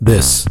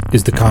This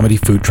is the Comedy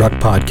Food Truck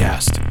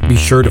Podcast. Be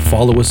sure to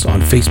follow us on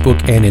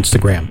Facebook and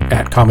Instagram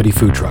at Comedy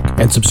Food Truck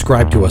and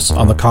subscribe to us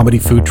on the Comedy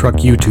Food Truck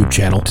YouTube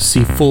channel to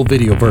see full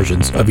video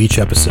versions of each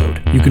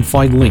episode. You can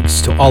find links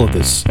to all of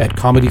this at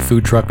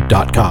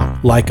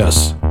comedyfoodtruck.com. Like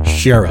us,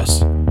 share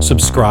us,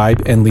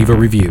 subscribe, and leave a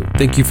review.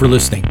 Thank you for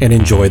listening and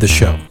enjoy the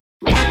show.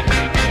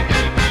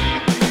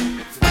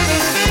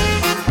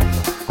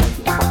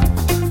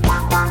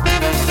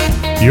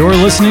 You're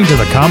listening to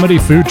the Comedy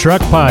Food Truck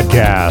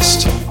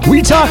Podcast.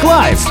 We talk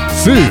life,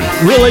 food,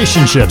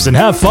 relationships, and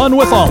have fun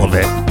with all of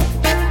it.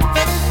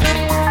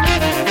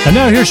 And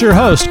now here's your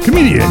host,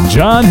 comedian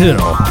John Hill.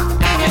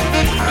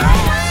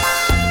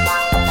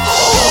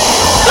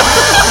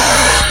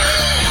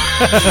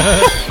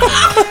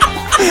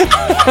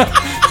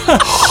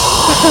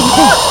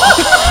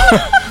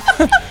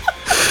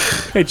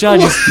 Hey, John.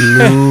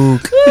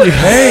 Luke.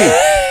 Hey,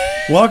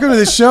 welcome to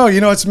the show. You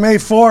know, it's May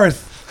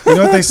 4th. You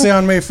know what they say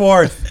on May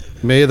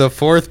 4th? May the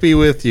 4th be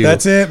with you.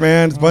 That's it,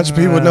 man. It's a bunch of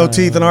people with no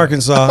teeth in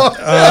Arkansas.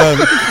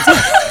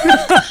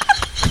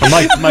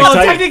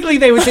 Technically,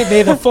 they would say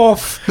May the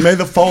 4th. May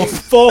the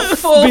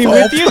 4th Be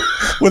with you.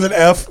 with an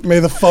F. May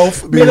the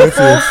 4th be with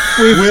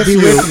you.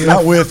 With you.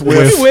 Not with.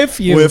 With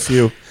you. With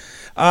you.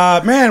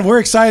 Man, we're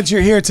excited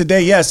you're here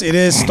today. Yes, it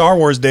is Star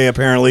Wars Day,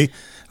 apparently.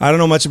 I don't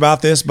know much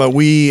about this, but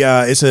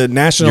it's a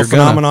national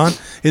phenomenon.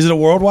 Is it a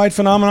worldwide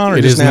phenomenon or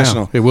It just is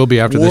national? now. It will be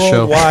after the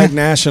show. Worldwide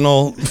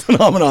national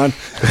phenomenon.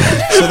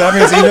 So that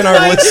means even our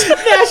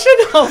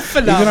National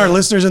phenomenon. even our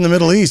listeners in the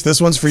Middle East,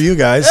 this one's for you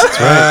guys. That's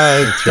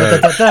right.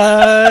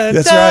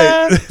 That's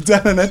right.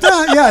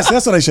 Yes,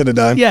 that's what I should have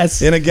done.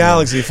 Yes. In a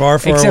galaxy far,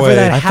 far Except away. for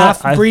that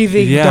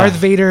half-breathing Darth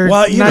Vader.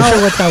 Well, you Not know,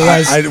 sure what that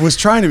was. I was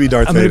trying to be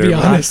Darth I'm gonna Vader. be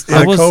honest. In a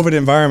COVID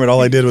environment,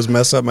 all I did was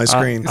mess up my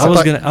screen. I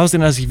was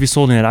gonna ask if you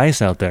sold any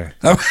ice out there.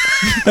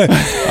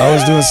 I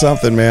was doing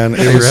something, man.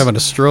 You were having a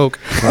stroke.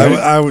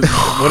 I was,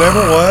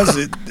 whatever it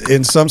was,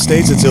 in some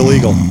states it's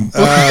illegal.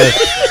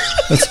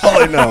 That's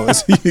all I know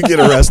is you get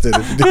arrested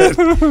if you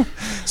did.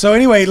 So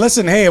anyway,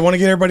 listen, hey, I want to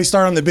get everybody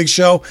started on the big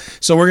show.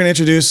 So we're going to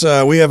introduce,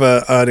 we have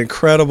an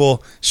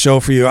incredible show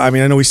for you. I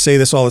mean, I know we say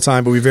this all the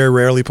time, but we very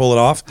rarely pull it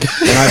off. And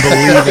I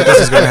believe that this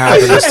is going to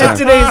happen this time. And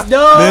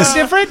today's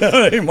different.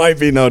 It might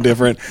be no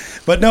different.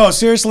 But no,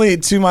 seriously,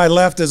 to my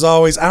left, as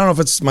always, I don't know if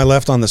it's my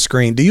left on the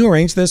screen. Do you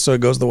arrange this so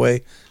it goes the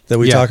way that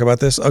we talk about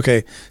this?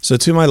 Okay, so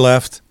to my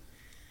left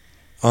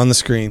on the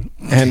screen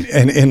and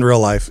in real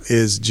life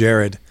is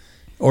Jared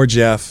or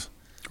Jeff.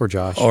 Or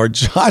Josh. Or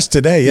Josh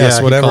today, yes,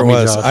 Yeah, whatever it called me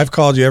was. Josh. I've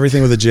called you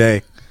everything with a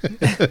J.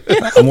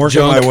 I'm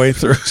working my way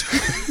through.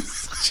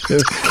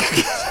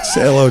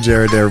 Say hello,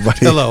 Jared, to everybody.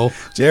 Hello.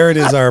 Jared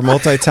is our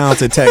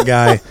multi-talented tech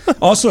guy,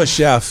 also a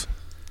chef.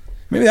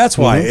 Maybe that's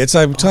why.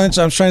 I'm trying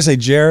to say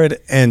Jared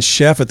and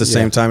chef at the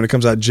same time, and it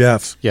comes out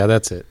Jeff. Yeah,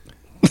 that's it.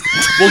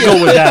 We'll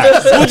go with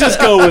that. We'll just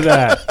go with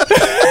that.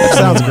 That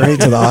sounds great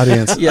to the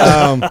audience.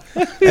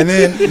 And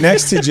then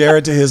next to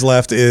Jared, to his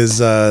left,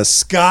 is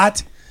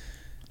Scott.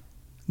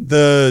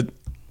 I'm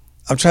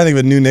trying to think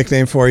of a new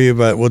nickname for you,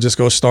 but we'll just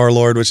go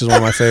Star-Lord, which is one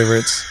of my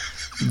favorites.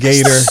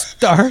 Gator.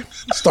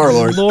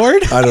 Star-Lord.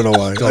 Lord? I don't know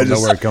why. Don't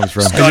know where it comes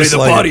from. Scotty the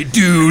body,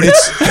 dude.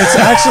 It's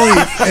actually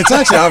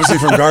obviously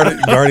from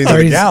Guardians of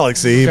the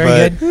Galaxy,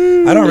 Very but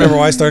I don't remember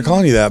why I started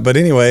calling you that. But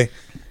anyway,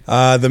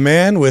 the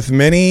man with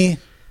many.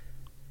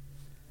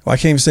 Well, I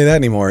can't even say that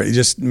anymore.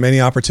 Just many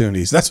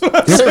opportunities. That's what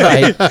I'm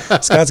saying.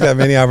 Right. Scott's got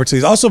many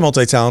opportunities. Also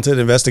multi-talented,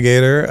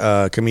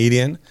 investigator,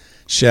 comedian,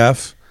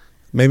 chef,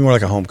 maybe more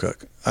like a home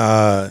cook.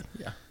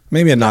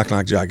 Maybe a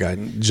knock-knock job guy.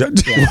 I'm just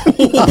gonna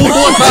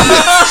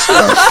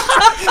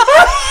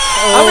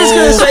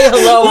say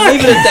hello. Leave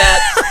it at that.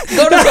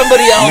 Go to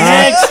somebody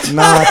else.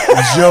 Knock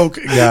joke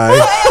guy.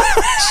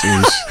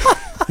 Sheesh.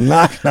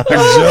 Knock joke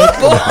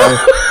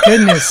guy.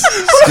 Goodness.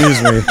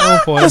 Excuse me. Oh,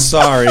 boy.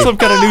 Sorry. Some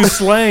kind of new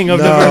slang I've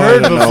No, never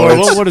heard no, before.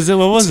 it's- What is it?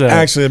 What was that?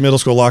 Actually, a middle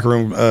school locker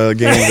room game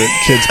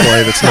that kids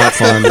play that's not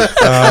fun.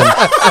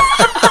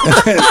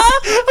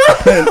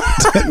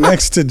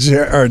 Next to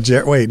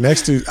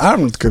next to,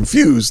 I'm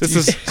confused. This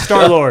is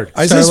Star-Lord.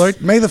 Is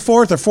this May the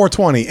 4th or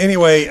 420?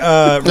 Anyway,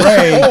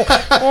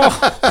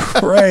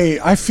 Ray,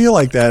 I feel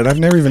like that, and I've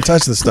never even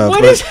touched this stuff.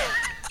 But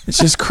it's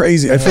just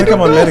crazy. I think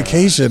I'm on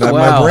medication. My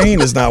Wow.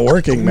 brain is not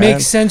working, man.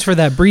 Makes sense for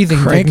that breathing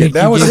Crank technique it.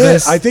 That you was gave it.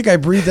 us. I think I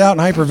breathed out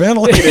and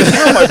hyperventilated.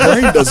 Now my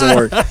brain doesn't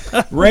work.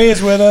 Ray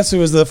is with us, who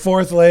is the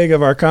fourth leg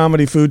of our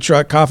comedy food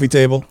truck coffee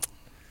table.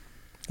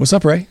 What's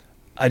up, Ray?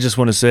 I just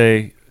want to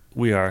say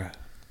we are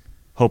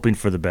hoping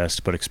for the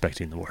best, but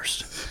expecting the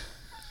worst.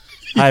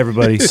 Hi,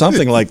 everybody.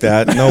 Something like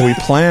that. No, we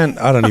plan.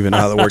 I don't even know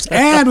how that works.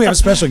 And we have a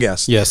special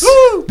guest. Yes.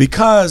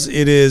 Because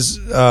it is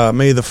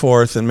May the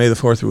 4th, and May the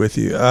 4th be with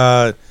you.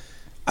 I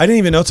didn't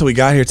even know till we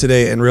got here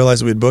today and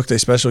realized we had booked a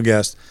special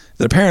guest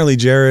that apparently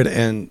Jared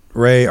and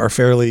Ray are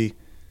fairly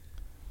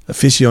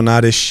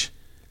aficionadish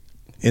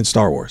in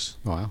Star Wars,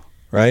 Wow.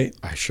 right?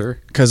 Sure.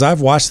 Because I've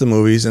watched the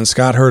movies and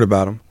Scott heard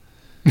about them.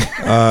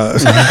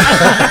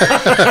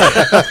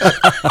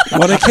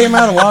 Well, they came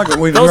out a while ago.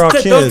 We were all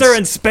kids. Those are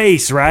in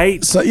space,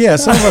 right? So yeah,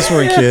 some of us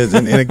were kids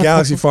in a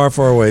galaxy far,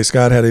 far away.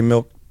 Scott had a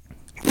milk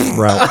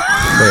route.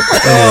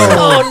 But anyway.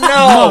 Oh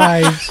no!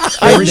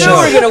 I Every knew show.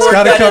 we were gonna It's work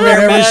got to that come in in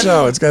there, every man.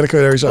 show. It's got to come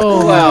in every show.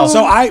 Oh, wow.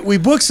 So we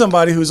booked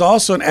somebody who's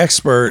also an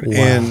expert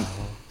in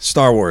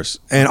Star Wars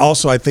and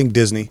also I think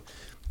Disney.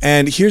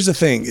 And here's the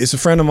thing: it's a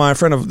friend of mine,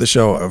 friend of the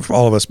show, of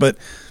all of us. But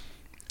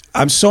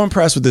I'm so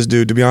impressed with this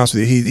dude. To be honest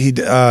with you,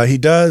 he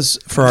does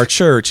for our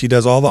church. He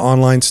does all the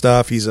online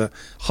stuff. He's a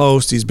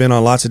host. He's been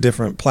on lots of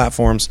different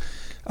platforms.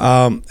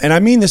 And I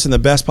mean this in the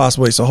best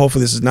possible way. So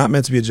hopefully this is not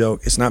meant to be a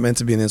joke. It's not meant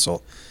to be an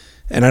insult.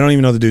 And I don't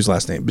even know the dude's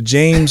last name, but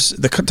James,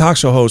 the talk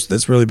show host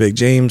that's really big,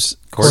 James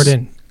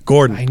Corden.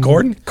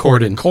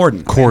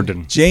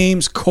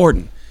 James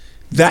Corden.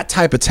 That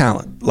type of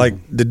talent. Like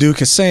the dude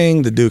can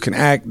sing, the dude can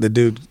act, the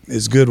dude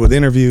is good with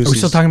interviews. Are we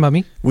still talking about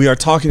me? We are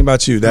talking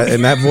about you.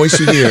 That voice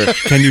you hear.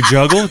 Can you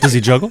juggle? Does he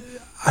juggle?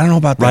 I don't know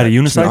about that. Ride a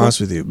To be unicycle? honest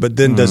with you, but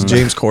then does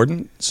James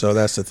Corden? So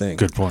that's the thing.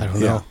 Good point.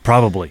 Yeah.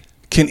 Probably.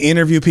 Can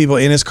interview people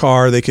in his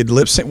car. They could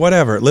lip sync,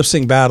 whatever. Lip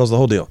sync battles, the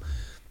whole deal.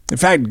 In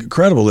fact,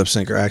 incredible lip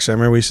syncer. Actually, I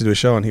remember we used to do a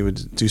show and he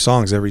would do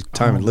songs every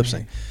time and lip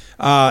sync.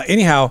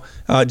 Anyhow,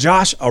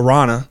 Josh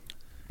Arana,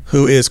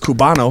 who is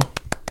Cubano.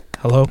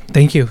 Hello.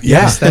 Thank you.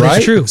 Yes, that is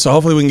right? true. So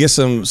hopefully we can get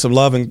some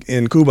love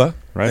in Cuba,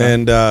 Right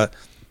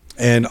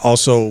and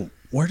also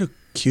where do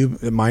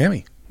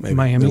Miami? Maybe.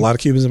 Miami. There are a lot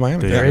of Cubans in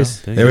Miami. There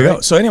is. There we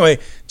go. So anyway,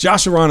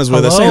 Josh Arana is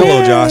with us. Say Hello.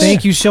 hello, Josh.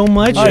 Thank you so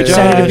much. Hi,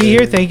 Excited Josh. to be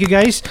here. Thank you,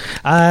 guys.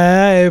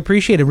 I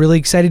appreciate it. Really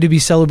excited to be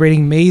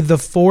celebrating May the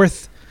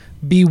 4th.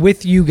 Be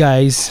with you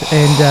guys,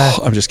 and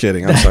I'm just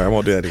kidding. I'm sorry. I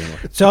won't do that anymore.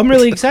 so I'm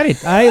really excited.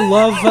 I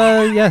love,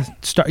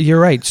 you're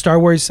right. Star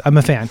Wars. I'm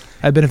a fan.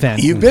 I've been a fan.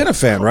 You've been a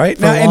fan, right?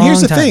 For a And here's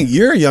long the time. thing: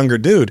 you're a younger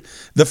dude.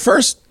 The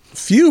first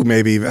few,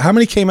 maybe. How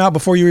many came out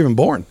before you were even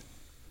born?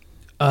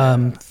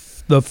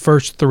 The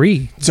first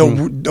 3.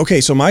 So okay.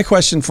 So my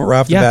question for right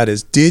off the Yeah. bat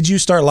is: did you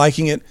start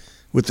liking it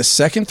with the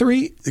second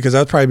 3? Because that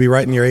would probably be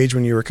right in your age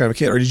when you were kind of a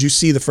kid, or did you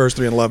see the first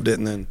 3 and loved it,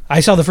 and then? I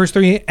saw the first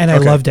 3 and I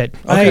Okay. loved it.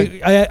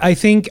 Okay. I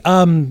think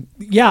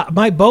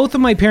both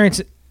of my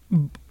parents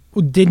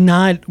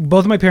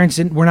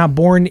were not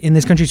born in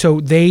this country,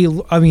 so they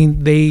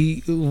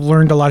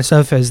learned a lot of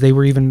stuff as they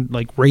were even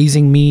like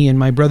raising me and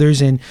my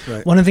brothers, and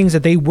Right. one of the things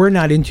that they were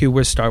not into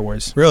was Star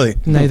Wars. Really?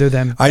 Neither of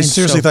them. I And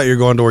seriously so- thought you were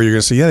going to where you're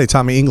going to say, yeah, they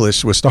taught me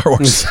English with Star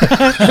Wars.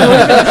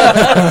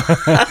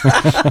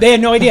 they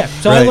had no idea.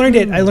 So Right.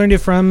 I learned it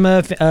from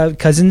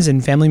cousins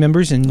and family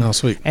members, and Oh,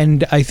 sweet.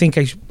 And I think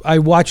I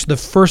watched the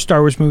first Star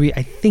Wars movie.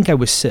 I think I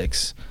was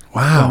 6.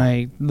 Wow.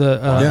 When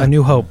Yeah. A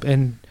New Hope,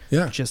 and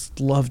Yeah. just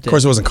loved it. Of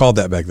course, it wasn't called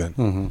that back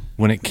then.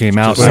 When it came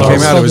out. When it So-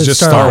 came out, it was so just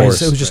the Star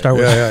Wars. It was just Star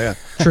Wars. Yeah.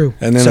 True.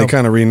 And then So- they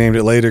kind of renamed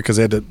it later because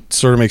they had to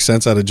sort of make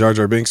sense out of Jar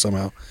Jar Binks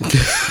somehow.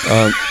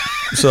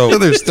 So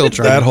They're still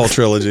trying. that whole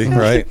trilogy,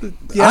 right?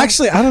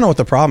 Actually, I don't know what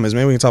the problem is.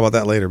 Maybe we can talk about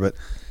that later. But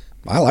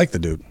I like the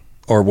dude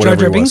or whatever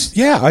Jar he was. Binks?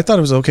 Yeah, I thought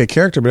it was an okay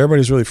character, but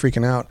everybody's really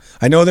freaking out.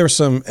 I know there were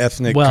some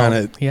ethnic kind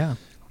of yeah.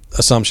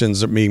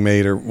 assumptions being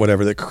made or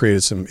whatever that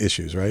created some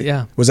issues, right?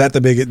 Yeah. Was that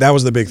the big? That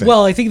was the big thing.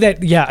 Well, I think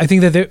that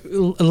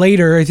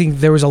later, I think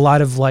there was a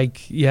lot of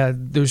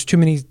there's too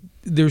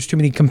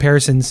many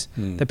comparisons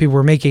that people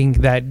were making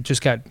that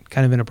just got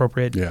kind of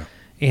inappropriate. Yeah.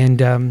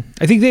 And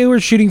I think they were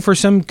shooting for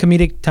some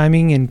comedic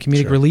timing and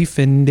comedic relief,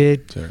 and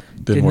it did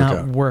Didn't work not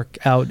out. work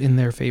out in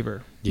their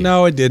favor.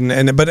 No, it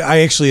didn't. But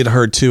I actually had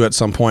heard too at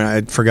some point.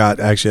 I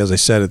forgot actually as I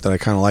said it that I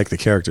kind of liked the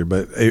character,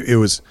 but it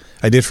was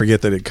I did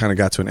forget that it kind of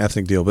got to an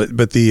ethnic deal.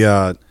 But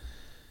the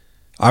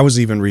I was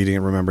even reading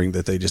and remembering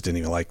that they just didn't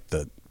even like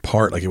the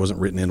part. Like it wasn't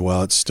written in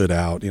well. It stood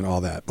out,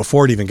 all that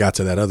before it even got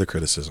to that other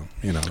criticism.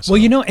 So.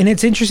 Well, and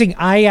it's interesting.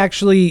 I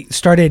actually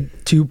started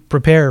to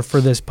prepare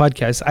for this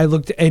podcast. I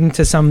looked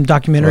into some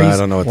documentaries. Well, I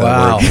don't know what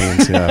that word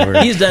means. Yeah,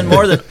 we're- He's done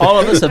more than all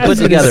of us have I put was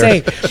gonna together.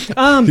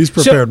 say, he's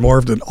prepared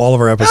more than all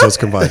of our episodes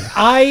combined.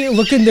 I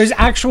looked in. There's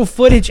actual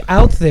footage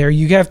out there.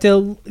 You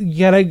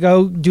gotta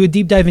go do a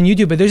deep dive in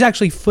YouTube. But there's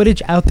actually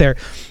footage out there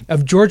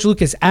of George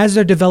Lucas as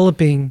they're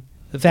developing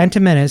The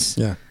Phantom Menace,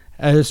 Yeah.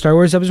 Star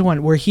Wars Episode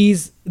 1, where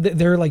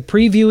they're like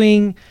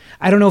previewing.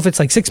 I don't know if it's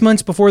like 6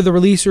 months before the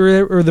release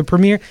or the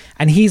premiere,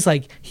 and he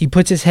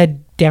puts his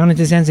head down into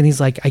his hands and he's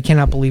like, I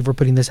cannot believe we're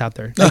putting this out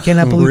there. I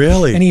cannot believe.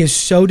 Really? And he is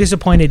so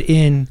disappointed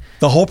in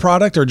The whole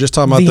product, or just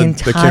talking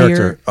about the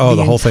character? Oh,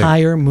 the whole thing.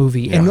 entire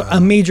movie. And Wow.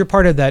 a major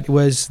part of that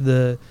was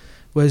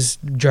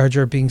Jar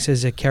Jar Binks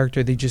as a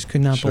character. They just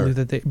could not Sure. believe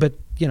that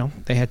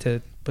they had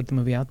to put the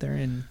movie out there,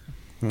 and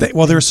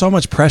Well, there was so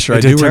much pressure. It I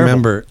did do terrible.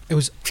 remember. it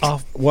was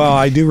off. Well,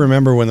 I do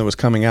remember when it was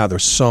coming out. There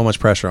was so much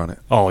pressure on it.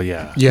 Oh,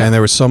 yeah. Yeah. And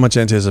there was so much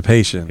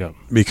anticipation Yep.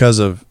 because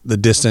of the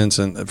distance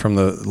and from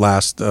the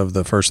last of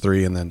the first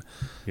 3, and then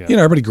Yeah.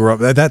 everybody grew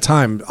up at that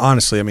time.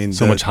 Honestly, I mean,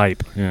 So much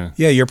hype. Yeah.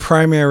 Yeah, your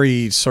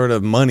primary sort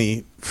of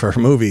money for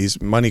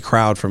movies, money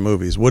crowd for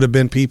movies, would have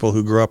been people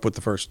who grew up with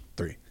the first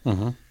 3.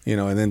 And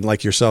then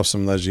like yourself,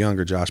 some of those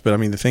younger, Josh. But I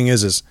mean, the thing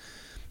is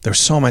there's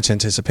so much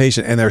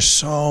anticipation, and there's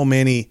so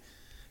many.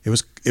 It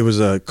was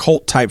a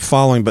cult type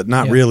following, but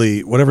not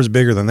really. Whatever's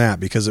bigger than that,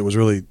 because it was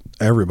really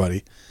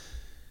everybody.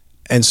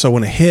 And so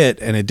when it hit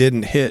and it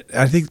didn't hit,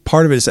 I think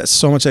part of it is that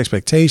so much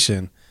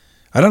expectation.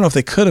 I don't know if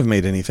they could have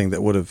made anything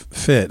that would have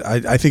fit.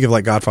 I think of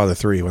like Godfather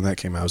 3 when that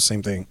came out. It was the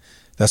same thing.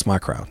 That's my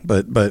crowd.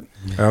 But that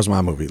was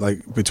my movie.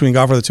 Like between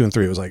Godfather 2 and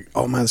 3, it was like,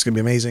 oh man, this is going to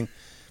be amazing.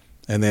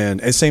 And then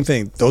it's same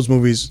thing. Those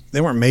movies,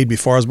 they weren't made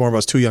before I was born. I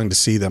was too young to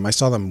see them. I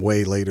saw them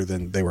way later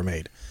than they were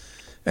made.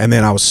 And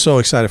then I was so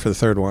excited for the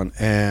third one.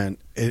 And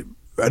it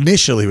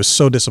initially was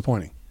so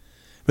disappointing.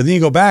 But then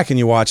you go back and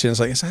you watch it, and it's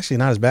like, it's actually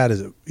not as bad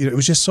as it. It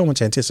was just so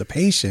much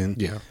anticipation.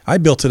 Yeah. I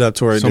built it up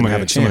to where it didn't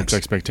have a So much chance.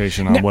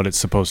 expectation on what it's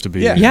supposed to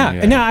be. Yeah.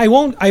 Yeah. Now I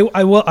won't. I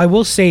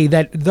will say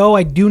that though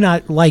I do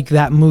not like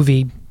that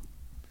movie,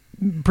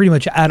 pretty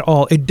much at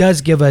all. It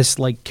does give us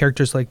like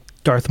characters like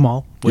Darth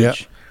Maul,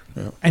 which,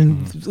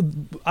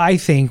 and I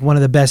think one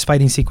of the best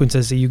fighting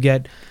sequences that you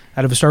get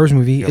out of a Star Wars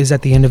movie is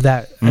at the end of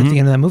that. At the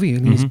end of that movie,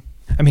 and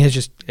I mean,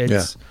 it's.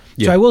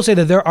 Yeah. So I will say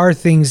that there are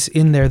things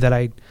in there that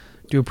I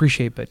do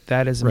appreciate, but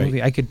that is a Right.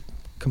 movie I could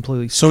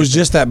completely. So it's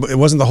just that it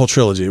wasn't the whole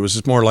trilogy. It was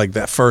just more like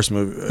that first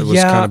movie. It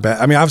was kind of bad.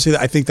 I mean, obviously,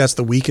 I think that's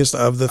the weakest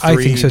of the three. I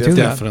think so too.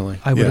 Definitely.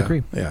 I would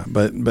agree. Yeah,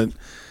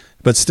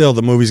 but still,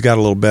 the movies got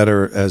a little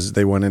better as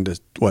they went into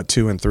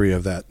 2 and 3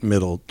 of that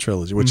middle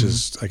trilogy, which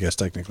is, I guess,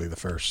 technically the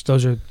first.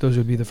 Those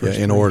would be the first.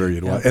 In three. order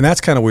you'd watch, and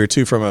that's kind of weird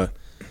too. From a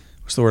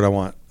what's the word I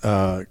want?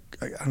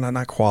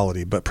 Not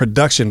quality, but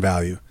production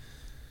value.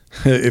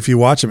 If you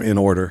watch them in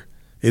order,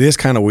 it is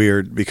kind of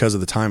weird because of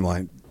the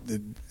timeline.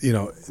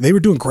 They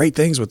were doing great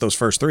things with those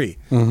first 3,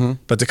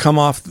 but to come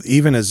off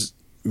even as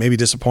maybe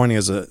disappointing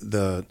as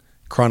the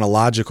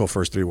chronological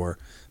first 3 were,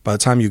 by the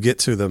time you get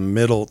to the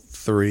middle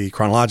 3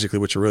 chronologically,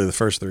 which are really the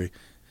first 3,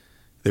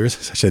 there is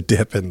such a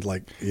dip in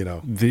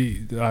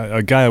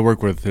A guy I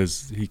work with,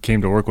 he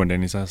came to work one day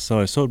and he said,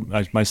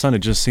 my son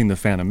had just seen The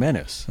Phantom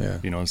Menace,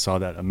 and saw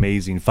that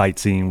amazing fight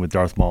scene with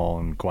Darth Maul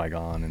and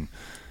Qui-Gon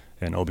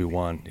and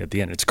Obi-Wan at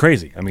the end. It's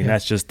crazy. I mean,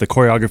 that's just the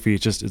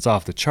choreography. It's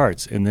off the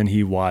charts. And then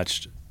he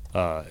watched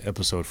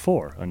episode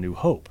 4, A New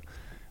Hope,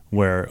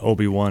 where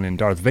Obi-Wan and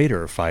Darth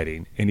Vader are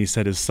fighting, and he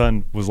said his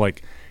son was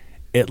like,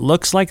 it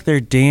looks like they're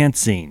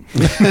dancing.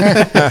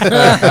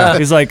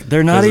 He's like,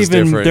 they're not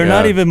even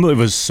it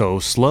was so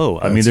slow.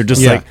 I mean, they're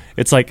just like,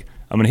 it's like,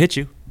 I'm gonna hit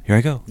you, here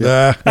I go.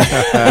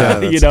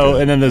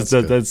 And then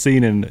that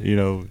scene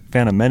in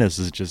Phantom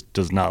Menace just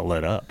does not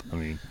let up. I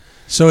mean,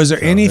 so is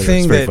there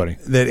anything funny.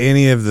 that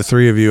any of the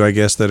 3 of you, I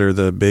guess, that are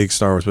the big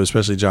Star Wars, but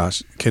especially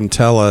Josh, can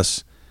tell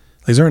us?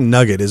 Like, is there a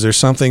nugget? Is there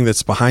something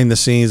that's behind the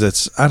scenes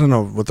that's, I don't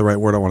know what the right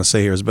word I want to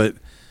say here is, but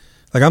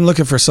like I'm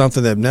looking for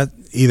something that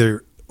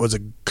either was a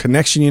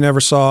connection you never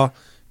saw,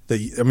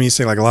 you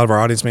say like a lot of our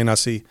audience may not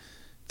see.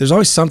 There's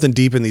always something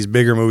deep in these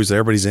bigger movies that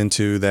everybody's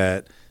into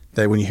that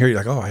when you hear, you're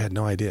like, oh, I had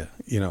no idea.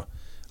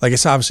 Like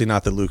it's obviously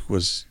not that Luke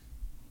was,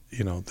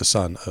 the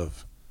son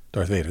of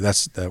Darth Vader.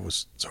 That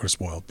was sort of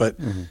spoiled, but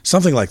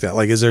something like that.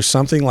 Like, is there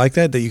something like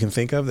that you can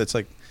think of that's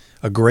like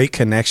a great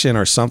connection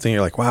or something?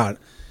 You're like, wow,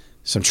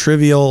 some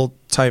trivial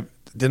type.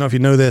 Didn't know if you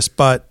know this,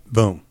 but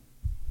boom.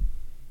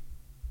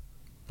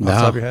 Off the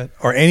top of your head,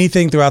 or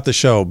anything throughout the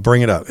show,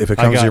 bring it up if it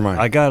comes to your mind.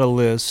 I got a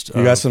list.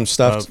 You got some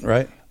stuff,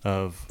 right?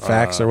 Of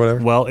facts or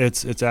whatever. Well,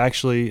 it's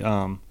actually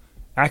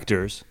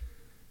actors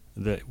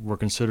that were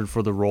considered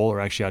for the role or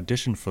actually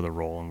auditioned for the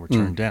role and were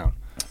turned down.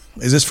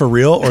 Is this for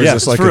real, or is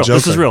this like a joke?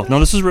 This is real. No,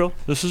 this is real.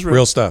 This is real.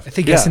 Real stuff. I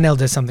think SNL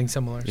does something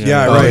similar.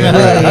 Yeah, right. I'm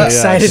really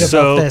excited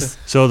about this.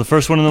 So the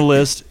first one on the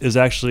list is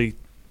actually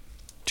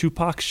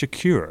Tupac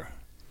Shakur.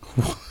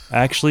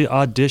 Actually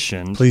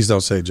auditioned. Please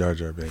don't say Jar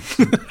Jar Binks.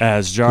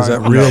 As Jar. That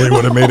really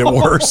would have made it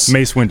worse.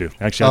 Mace Windu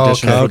actually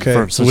auditioned for the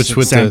first. So which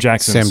with Sam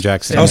Jackson. Sam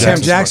Jackson. Oh, Sam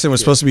Jackson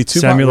was supposed to be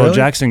Tupac. Samuel really? L.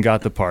 Jackson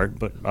got the part,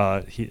 but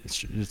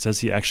it says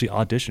he actually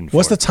auditioned for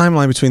What's the it.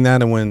 timeline between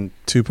that and when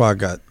Tupac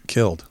got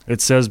killed?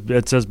 It says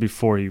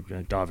before he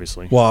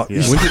obviously. Well,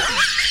 yeah. we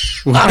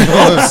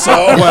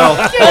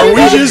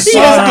just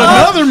solved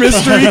another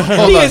mystery.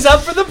 He is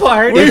up for the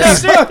part.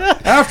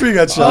 After he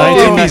got shot.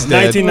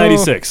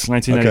 1996.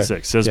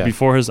 1996 says Yeah.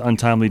 before his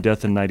untimely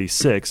death in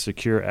 '96,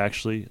 Shakur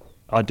actually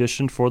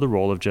auditioned for the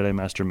role of Jedi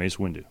Master Mace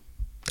Windu,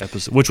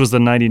 which was the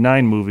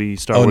 '99 movie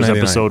Star Wars 99.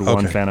 Episode 1: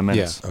 Okay. Phantom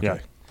Menace.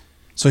 Okay.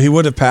 So he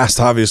would have passed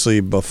obviously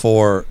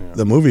before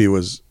the movie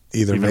was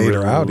either Even made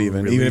or re- out,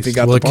 even if he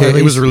got Well, the part.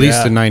 it was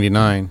released Yeah. in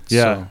 '99.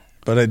 Yeah.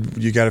 But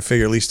you got to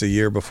figure at least a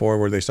year before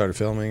where they started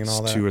filming and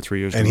all that. 2 or 3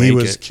 years. And to he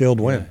make was it. killed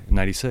when?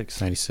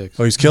 96. 96.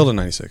 Oh, he was killed in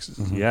 '96.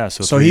 Yeah.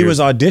 So 3 he years. was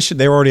auditioned.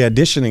 They were already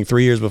auditioning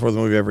 3 years before the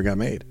movie ever got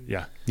made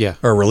Yeah. Yeah.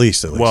 or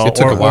released at least. Well, It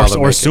took a while to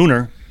or make it.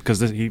 sooner because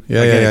he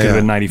yeah, it could have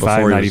been 95, Before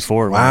he was-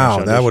 94. when Wow,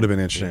 he that auditioned. would have been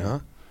interesting, huh?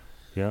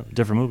 Yeah,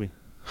 different movie.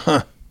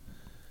 Huh.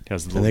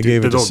 Has the And they little,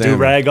 gave it to little Sam.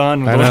 do-rag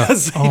on. I know.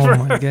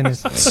 Oh my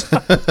goodness.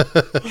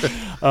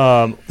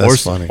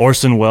 That's funny.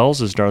 Orson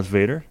Welles is Darth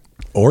Vader.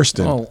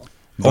 Orson. Oh,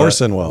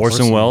 Orson Welles.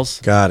 Orson Welles.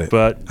 Got it.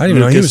 But I didn't even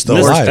know he was still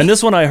alive. And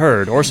this one I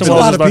heard. Orson There's a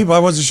Welles. lot of people I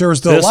wasn't sure were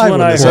still alive when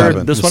this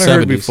happened. This one I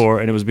heard before,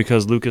 and it was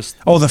because Lucas.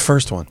 Oh, the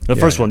first one. The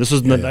first one. This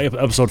was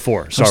episode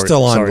 4. Sorry. I'm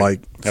still on sorry.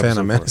 like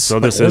Phantom Menace. So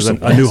this is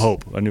A New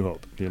Hope. A New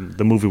Hope.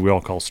 The movie we all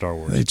call Star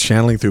Wars. Are they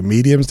channeling through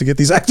mediums to get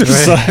these actors?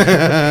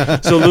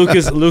 So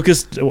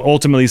Lucas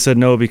ultimately said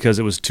no because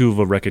it was too of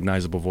a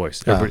recognizable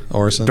voice.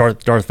 Orson.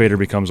 Darth Vader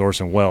becomes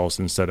Orson Welles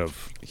instead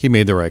of. He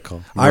made the right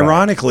call.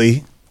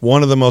 Ironically,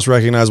 one of the most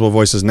recognizable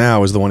voices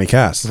now is the one he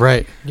cast.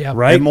 Right. Yeah.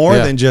 Right. And more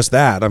than just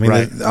that. I mean,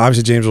 Right.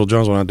 obviously James Earl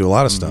Jones went on to do a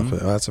lot of stuff.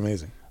 That's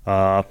amazing.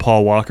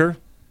 Paul Walker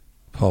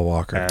Paul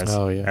Walker.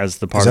 as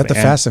the part Is that of the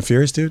Fast and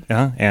Furious dude?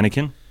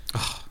 Anakin.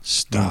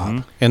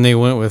 Stop. And they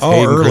went with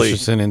Hayden early.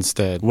 Christensen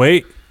instead.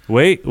 Wait.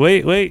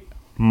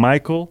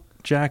 Michael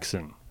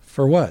Jackson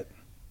For what?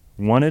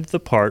 wanted the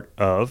part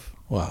of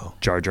Wow.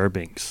 Jar Jar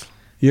Binks.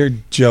 You're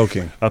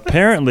joking.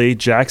 Apparently,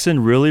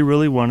 Jackson really,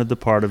 really wanted the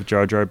part of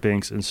Jar Jar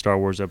Binks in Star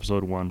Wars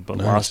Episode 1, but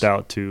lost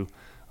out to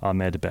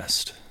Ahmed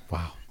Best.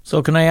 Wow.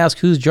 So can I ask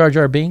who's Jar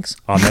Jar Binks?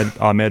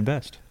 Ahmed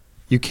Best.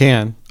 You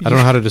can. I don't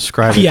know how to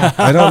describe it. Yeah.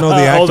 I don't know the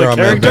actor the Ahmed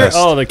character? Best.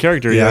 Oh, the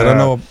character. Yeah, I don't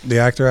know the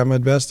actor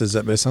Ahmed Best. Is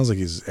that? But it sounds like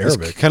he's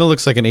Arabic. Kind of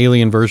looks like an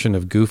alien version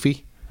of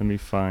Goofy. Let me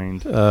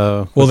find.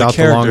 Well, the without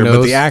character, long but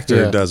nose. the actor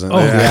Yeah. doesn't. Oh,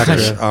 the yeah.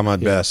 actor Ahmed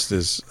Best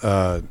is.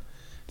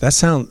 That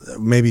sound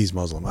maybe he's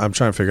Muslim. I'm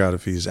trying to figure out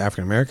if he's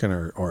African American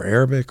or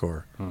Arabic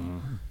or.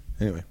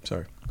 Anyway,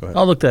 sorry. Go ahead.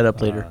 I'll look that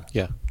up later.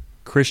 Yeah.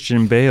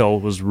 Christian Bale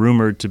was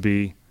rumored to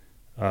be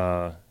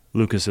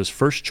Lucas's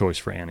first choice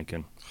for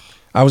Anakin.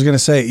 I was going to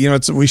say,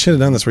 we should have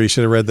done this where you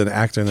should have read the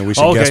actor and then we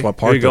should guess what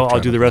part. Here you go. they're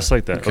I'll do the trying rest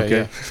like that. Okay.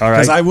 yeah. All right.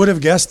 Because I would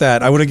have guessed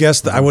that. I would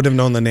have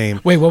known the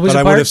name. Wait, what was but the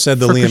I would part have said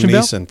the for Liam Christian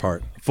Bale? Neeson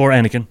part. For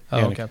Anakin.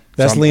 Oh, okay.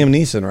 That's Liam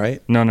Neeson,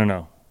 right?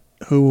 No.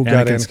 Who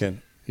got Anakin's- Anakin?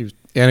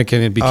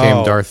 Anakin and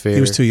became Darth Vader.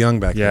 He was too young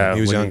back Yeah. then.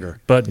 He was when younger.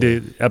 But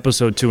the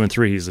episode 2 and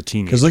 3, he's a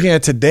teenager. Because looking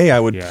at today, I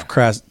would Yeah.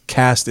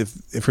 cast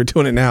if we're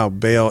doing it now,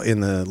 Bale in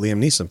the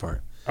Liam Neeson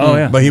part. Oh,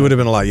 yeah. But he would have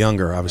been a lot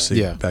younger, obviously,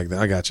 Yeah. back then.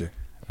 I got you.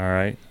 All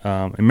right.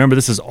 Remember,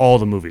 this is all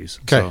the movies.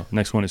 Okay. So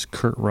next one is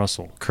Kurt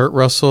Russell. Kurt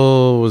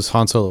Russell was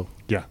Han Solo.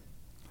 Yeah.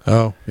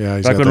 Oh, yeah.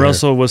 He's Back got when the hair.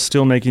 Russell was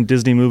still making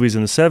Disney movies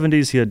in the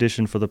 70s, he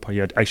auditioned for the part.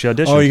 He actually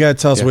auditioned. Oh, you got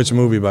to tell us which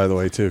movie, by the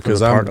way, too, because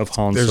the part of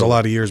Han there's a Solo.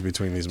 lot of years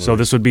between these movies. So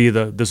this would be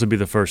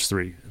the first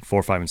 3,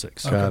 4, 5, and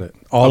 6. Got it.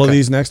 All of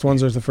these next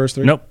ones are the first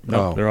three? Nope.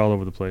 Oh. They're all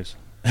over the place.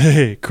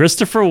 Hey,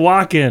 Christopher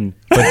Walken.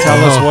 But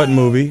tell us what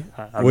movie,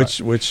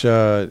 which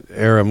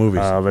era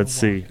movies. Let's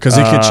see. Because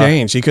it could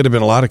change. He could have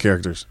been a lot of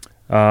characters.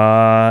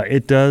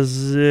 It does.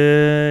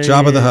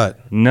 Jabba the Hutt.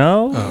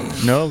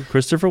 No,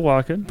 Christopher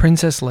Walken.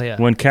 Princess Leia.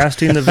 When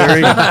casting the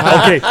very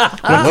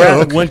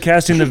when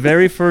casting the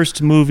very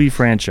first movie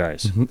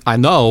franchise. I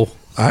know.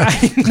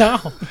 No.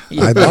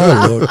 I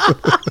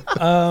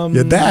thought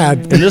your dad.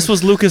 And this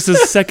was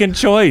Lucas's second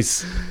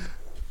choice.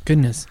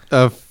 Goodness.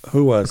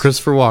 Who was?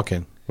 Christopher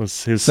Walken.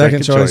 Was his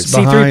Second second choice. choice.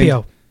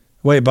 C-3PO.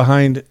 Wait,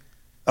 behind.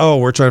 Oh,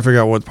 we're trying to figure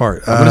out what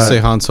part. I'm going to say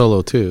Han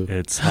Solo, too.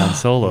 It's Han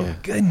Solo.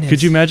 Goodness.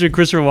 Could you imagine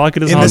Christopher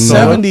Walken as in Han the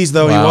Solo? 70s,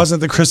 though, he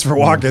wasn't the Christopher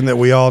Walken that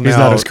we all He's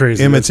now not as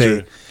crazy, that's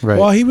imitate. true. Right.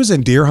 Well, he was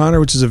in Deer Hunter,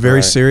 which is a very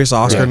Right. serious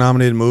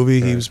Oscar-nominated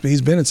movie.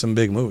 He's been in some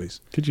big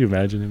movies. Could you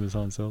imagine him as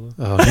Han Solo?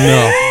 Oh, no.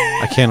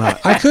 I cannot.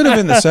 I could have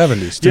in the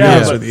 70s, to be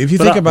honest with you. If you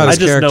think about his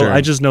character.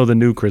 I just know the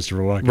new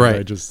Christopher Walken.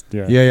 Right.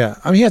 Yeah.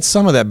 I mean, he had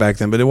some of that back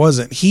then, but it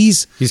wasn't.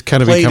 He's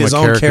kind of played become his a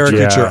own caricature.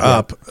 caricature Yeah.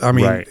 up. I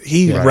mean, Right.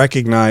 he Right.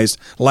 recognized,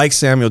 like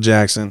Samuel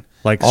Jackson,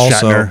 Like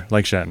also,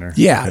 Shatner.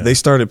 Yeah, they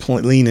started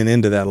leaning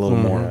into that a little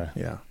more.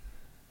 Yeah.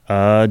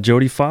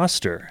 Jodie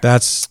Foster.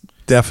 That's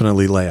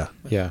definitely Leia.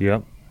 Yeah.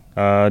 Yep.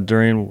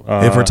 During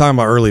If we're talking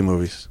about early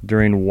movies.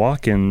 during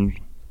Walken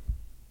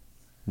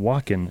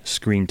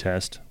screen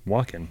test,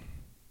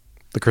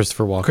 The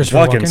Christopher Walken. Christopher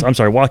Watkins. Walken? I'm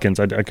sorry, Watkins.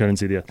 I couldn't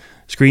see the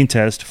screen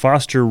test.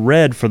 Foster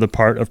read for the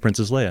part of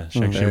Princess Leia. She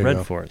there actually you read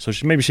go. for it. So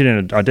maybe she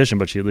didn't audition,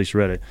 but she at least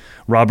read it.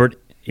 Robert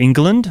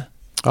Englund,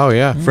 Oh,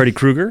 yeah. Freddy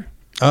Krueger.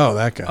 Oh,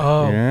 that guy.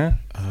 Oh. Yeah.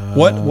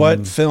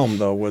 What film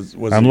though was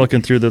I'm it?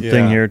 looking through the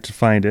thing here to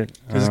find it.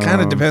 Because it kind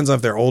of depends on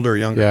if they're older or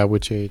younger. Yeah,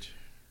 which age?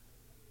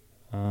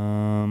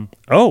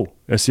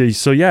 I see.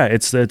 So yeah,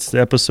 it's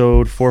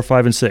episode 4,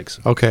 5, and 6.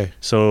 Okay.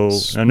 So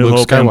A New Luke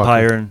Hope, Skywalker.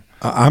 Empire.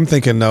 I'm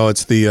thinking no,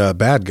 it's the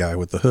bad guy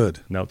with the hood.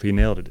 Nope, he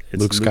nailed it.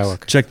 It's Luke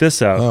Skywalker. Check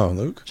this out. Oh,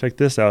 Luke. Check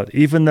this out.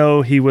 Even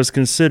though he was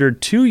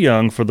considered too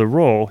young for the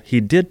role, he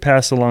did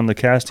pass along the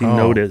casting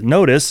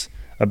notice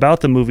about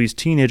the movie's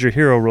teenager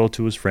hero role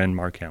to his friend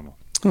Mark Hamill.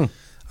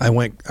 I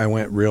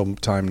went real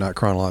time, not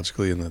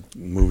chronologically in the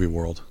movie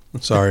world.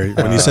 Sorry,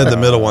 when you said the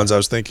middle ones, I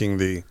was thinking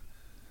the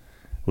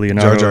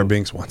Jar Jar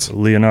Binks ones.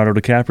 Leonardo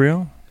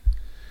DiCaprio.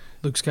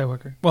 Luke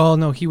Skywalker. Well,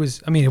 no, he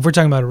was. I mean, if we're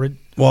talking about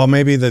Well,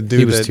 maybe the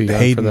dude was that too young for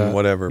Hayden, that.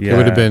 whatever. Yeah. It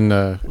would have been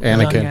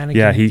Anakin.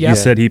 Yeah, he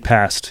said he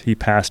passed. He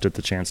passed at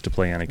the chance to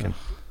play Anakin.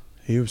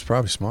 He was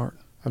probably smart.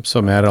 I'm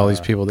so mad at all these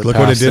people that Look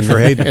what it passed did and for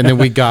then- Hayden. And then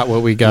we got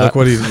what we got. Look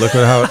what it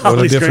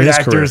did for his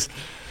career.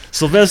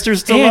 Sylvester And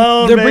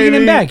Stallone. they're bringing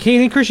him baby. back.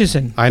 Hayden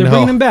Christensen. I They're know.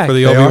 bringing him back For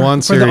the They are? Obi-Wan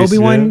for series. the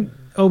Obi-Wan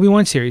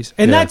Obi-Wan series.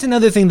 And Yeah. that's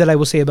another thing that I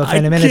will say about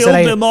Phantom Menace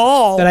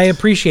that I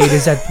appreciate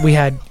is that we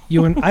had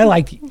I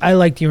liked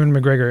Ewan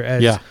McGregor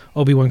as Yeah.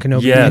 Obi-Wan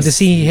Kenobi. Yes. And to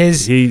see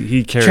his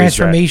he carries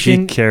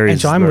transformation. That. He carries.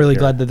 and so I'm that really character.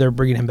 glad that they're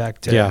bringing him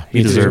back to Yeah,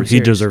 He me too.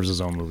 deserves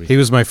his own movie. He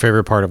was my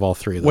favorite part of all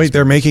three of those. Wait,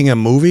 they're making a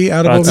movie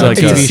out of It's Obi-Wan?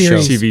 like It's a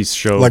a series. TV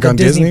show. Like on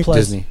Disney? Plus.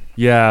 Disney.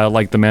 Yeah,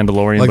 like The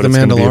Mandalorian, Like but The it's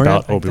going to be Mandalorian?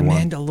 about Like the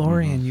Obi-Wan.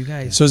 Mandalorian, you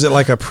guys. So is it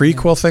like a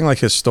prequel thing, like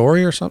his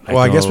story or something?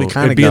 Well, I guess we know.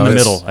 kind of It'd be in the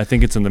middle. I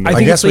think it's in the I middle.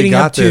 think guess it's we leading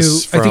got up to.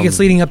 this I think it's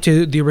from- leading up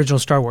to the original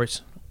Star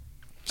Wars.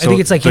 I So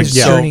think it's like his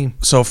journey.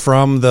 So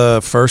from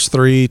the first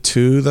three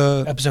to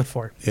the Episode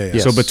 4. yeah.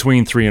 Yes. So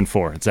between 3 and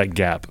 4, it's that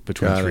gap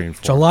between Got 3 it. and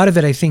 4. So a lot of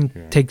it, I think,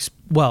 takes.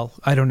 Well,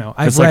 I don't know.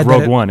 I've It's read like that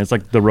Rogue it- One. It's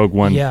like the Rogue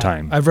One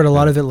time. I've read a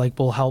lot of it like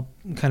will help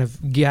kind of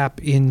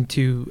gap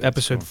into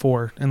Episode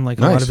 4 and like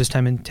a lot Nice. of his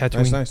time in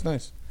Tatooine.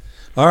 nice.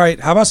 All right,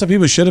 how about some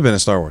people who should have been in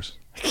Star Wars?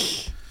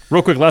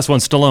 Real quick, last one,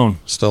 Stallone.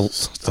 Still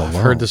I've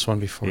heard this one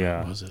before. Yeah.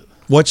 What was it?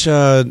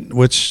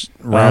 Which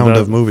round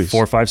The of movies?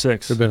 4, 5,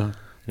 6. Could have been on.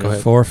 Go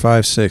ahead. 4,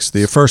 5, 6.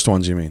 The first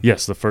ones, you mean?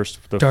 Yes, the first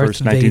Darth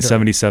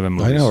 1977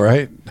 movie. I know,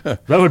 right?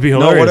 That would be No,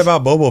 hilarious. what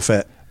about Boba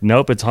Fett?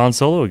 Nope, it's Han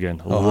Solo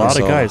again. A Han lot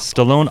Solo. of guys.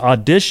 Stallone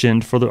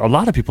auditioned for a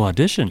lot of people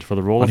auditioned for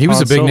the role Well, of he was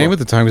Han a big Solo name at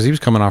the time because he was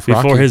coming off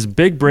before Rocky. his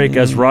big break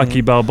as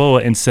Rocky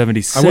Balboa in I wouldn't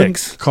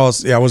 '76. call.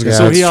 Yeah, I was gonna Yeah,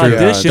 So say he that's true.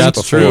 auditioned.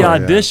 That's true. He Yeah.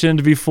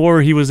 auditioned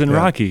before he was in Yeah.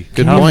 Rocky.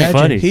 Good How point.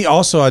 funny! He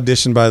also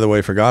auditioned, by the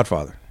way, for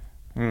Godfather.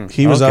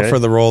 He was up Okay. for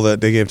the role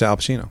that they gave to Al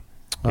Pacino.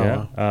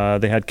 Yeah,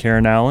 they had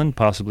Karen Allen,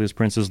 possibly as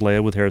Princess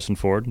Leia with Harrison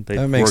Ford.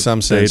 That makes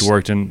some sense. They'd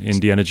worked in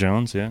Indiana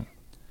Jones. Yeah.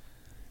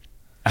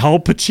 Al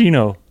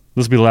Pacino.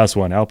 This will be the last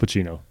one. Al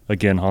Pacino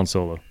again. Han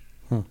Solo.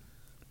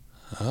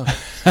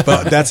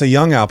 But that's a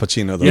young Al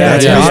Pacino, though. Yeah,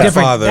 That's it's different.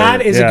 Godfather.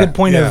 That is Yeah. a good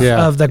point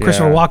Yeah. of the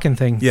Christopher Yeah. Walken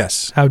thing.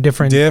 Yes. How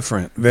different.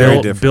 Different. Very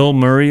different. Bill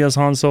Murray as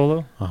Han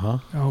Solo.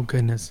 Oh,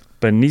 goodness.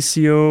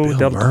 Benicio Bill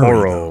del Murray,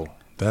 Toro. though.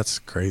 That's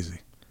crazy.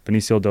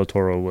 Benicio del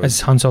Toro was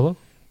As Han Solo?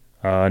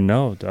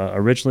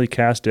 originally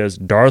cast as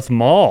Darth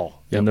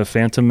Maul in The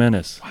Phantom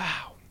Menace.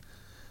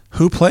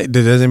 Who played?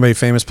 Did anybody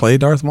famous play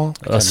Darth Maul?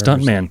 A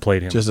stuntman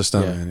played him. Just a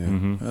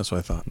stuntman. Yeah. That's what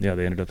I thought. Yeah,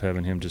 they ended up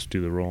having him just do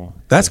the role.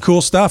 That's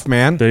cool stuff,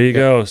 man. There you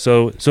go.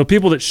 So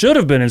people that should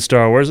have been in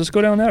Star Wars, let's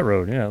go down that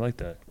road. Yeah, I like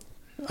that.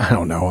 I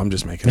don't know. I'm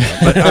just making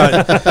it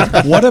up.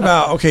 But what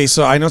about? Okay,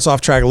 so I know it's off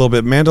track a little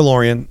bit.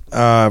 Mandalorian.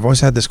 I've always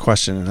had this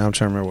question, and I'm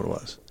trying to remember what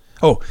it was.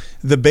 Oh,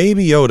 the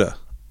Baby Yoda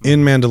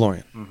in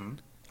Mandalorian.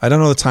 I don't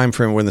know the time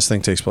frame when this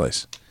thing takes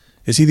place.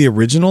 Is he the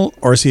original,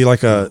 or is he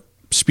like a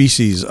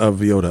species of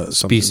Yoda?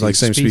 Species. Like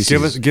same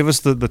species. Give us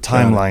the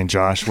timeline,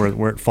 Josh,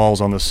 where it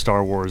falls on the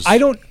Star Wars. I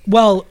don't.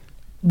 Well,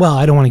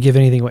 I don't want to give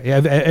anything away.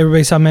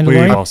 Everybody saw We've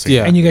Mandalorian? all seen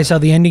Yeah. it. And you guys saw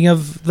the ending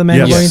of the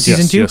Mandalorian Yes,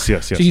 season yes, 2?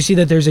 yes. So you see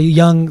that there's a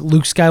young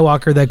Luke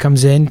Skywalker that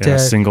comes in Yeah, to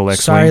single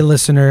X-wing. sorry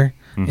listener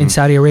in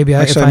Saudi Arabia.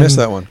 Actually, if I missed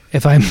I'm- that one.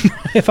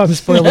 If I'm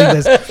spoiling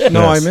this.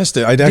 No, Yes. I missed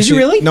it. Did you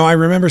really? No, I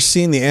remember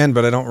seeing the end,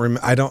 but I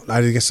don't.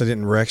 I guess I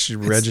didn't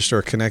register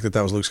or connect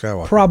that was Luke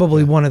Skywalker.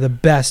 Probably one of the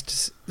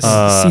best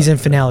season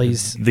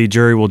finales. The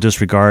jury will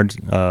disregard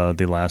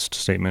the last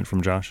statement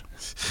from Josh.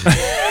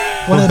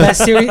 One of the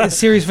best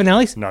series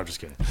finales. No, I'm just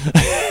kidding.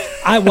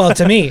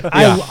 To me,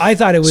 I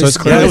thought it was. So it's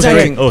clearly it was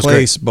taking Oh, it's great.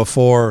 place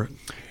before.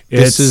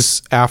 This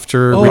is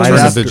after Oh, Return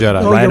right of the after-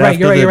 Jedi. Oh, you're right,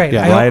 you're right.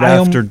 Yeah. I- Right I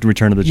after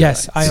Return of the Jedi.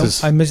 Yes,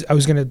 This is- I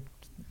was gonna.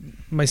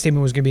 My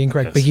statement was gonna be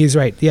incorrect, Yes. but he's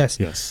right. Yes.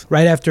 Yes.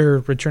 Right after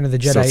Return of the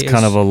Jedi. So it's is-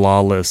 kind of a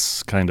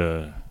lawless kind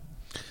of.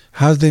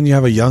 How then you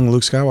have a young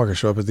Luke Skywalker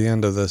show up at the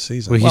end of the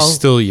season? Well, he's Well,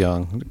 still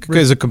young.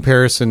 As a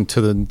comparison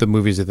to the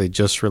movies that they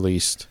just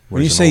released.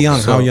 when you say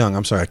young, So- how young?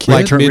 I'm sorry, a kid.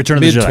 Like Return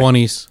of the mid Jedi.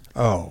 20s.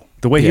 Oh,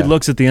 The way he Yeah.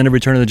 looks at the end of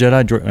Return of the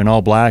Jedi in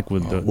all black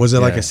with the. was it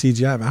like yeah. a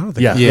CGI? I don't think.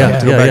 Yeah, I yeah, have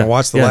to go back and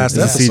watch the last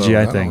it's episode. a CGI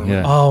I don't thing.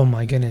 remember. Yeah. Oh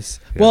my goodness.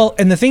 Well,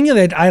 and the thing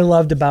that I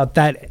loved about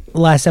that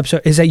last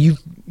episode is that you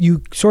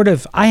sort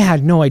of I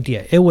had no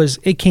idea.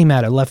 It came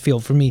out of left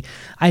field for me.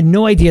 I had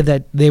no idea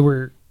that they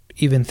were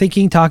even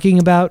talking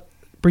about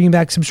bringing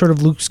back some sort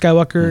of Luke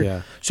Skywalker.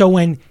 Yeah. So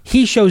when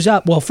he shows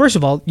up, well, first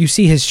of all, you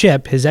see his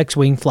ship, his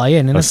X-wing fly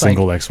in, and A it's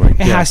single like, X-wing.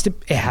 It Yeah. has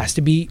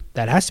to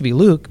be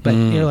Luke. But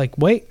you're like,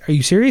 wait, are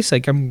you serious?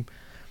 Like I'm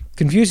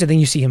confused. And then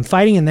you see him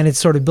fighting, and then it's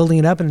sort of building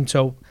it up, and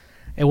so.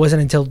 It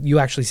wasn't until you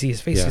actually see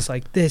his face. Yeah. It's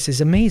like, this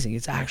is amazing.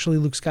 It's actually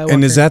Luke Skywalker.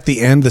 And is that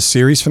the end, the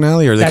series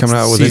finale, or are they That's coming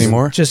out with season, any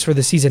more? Just for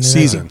the season. And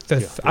Season. I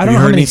Have don't you know how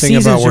heard many anything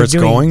seasons about where they're it's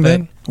doing, going but-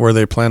 then? Where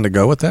they plan to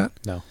go with that?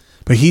 No.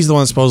 But he's the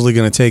one supposedly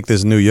going to take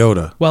this new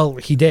Yoda. Well,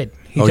 he did.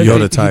 He Oh, took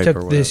Yoda he type took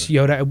or this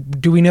Yoda.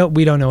 Do we know?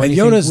 We don't know And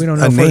anything. Yoda's we don't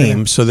know a further.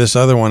 name, so this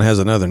other one has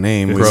another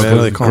name. We Grogu.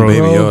 know they call him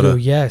Baby Grogu,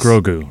 Yoda. yes.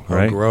 Grogu, Oh,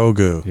 right?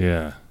 Grogu.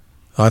 Yeah.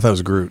 Oh, I thought it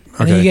was Groot.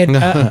 And then you Okay.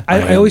 get.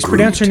 I always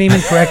pronounce her name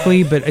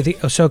incorrectly, but I think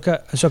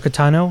Ahsoka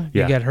Tano.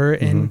 Yeah. You get her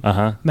in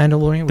Uh-huh.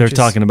 Mandalorian. They're which is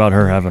talking about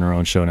her having her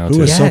own show now, Who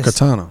too. is Yes. Ahsoka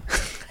Tano?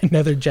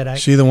 another Jedi.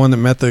 She the one that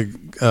met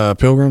the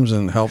pilgrims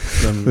and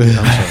helped them. I'm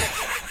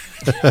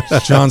sorry.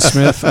 John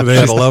Smith. They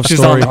had a love She's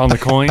story. on the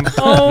coin.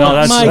 Oh No,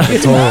 that's my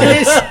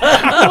goodness!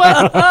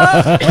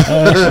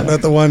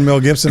 Not the one Mel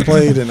Gibson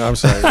played. And I'm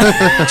sorry,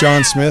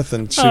 John Smith.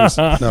 And she was.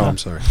 No, I'm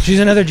sorry. She's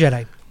another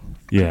Jedi.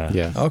 Yeah.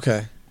 Yeah.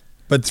 Okay.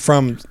 But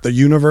from the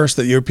universe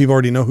that your people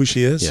already know who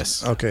she is?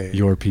 Yes. Okay.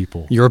 Your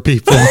people. Your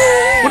people.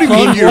 What do you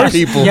mean your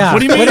people? Yeah. What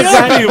do you mean What does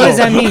your that, people? what does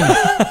that mean?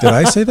 Did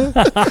I say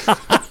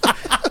that?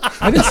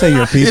 I didn't say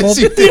your people.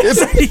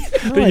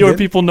 That your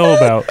people know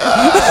about.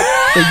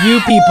 The you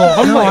people.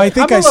 I'm No, like, I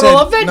think I'm I a little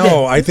said offended.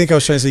 no. I think I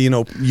was trying to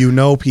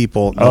say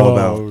people know Oh,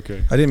 about.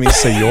 okay. I didn't mean to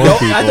say your Yo,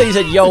 people. I thought you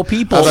said yo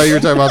people. I thought you were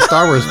talking about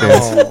Star Wars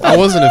fans. I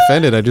wasn't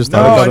offended. I just No,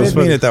 thought I it was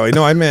didn't mean it that way.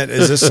 No, I meant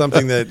is this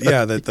something that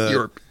that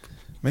the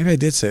maybe I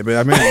did say it, but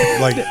I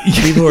meant like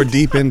people who are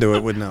deep into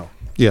it would know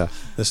Yeah.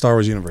 the Star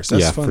Wars universe.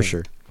 That's Yeah, funny. for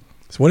sure.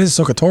 So what is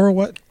Sokotoro?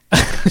 What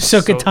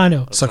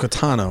Sokotano.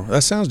 Sokotano?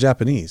 That sounds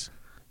Japanese.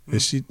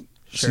 Is she?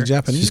 She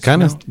Japanese? She's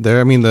kind of there.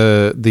 I mean,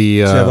 the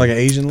have like an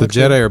Asian the look to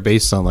her? Jedi are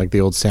based on like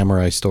the old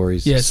samurai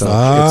stories. Yes. So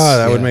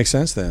That would yeah. make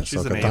sense then.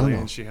 She's an Sokotano.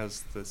 alien. She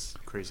has this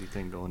crazy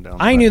thing going down.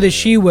 I knew that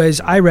she was.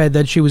 I read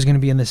that she was going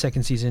to be in the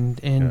second season,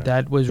 and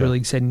that was really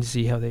exciting to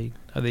see how they.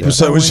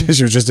 So she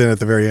was just in at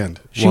the very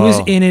end. She was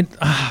Wow. in it.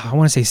 I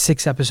want to say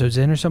 6 episodes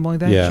in or something like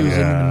that. Yeah. She was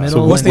in the middle.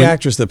 So what's the and-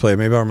 actress that played?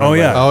 Maybe I remember. Oh,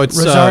 yeah. Oh, it's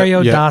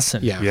Rosario yeah.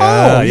 Dawson. Yeah.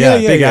 Yeah,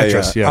 big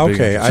actress. Yeah, big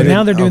okay. actress. So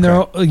now they're doing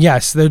okay.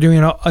 they're doing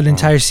an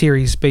entire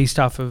series based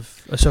off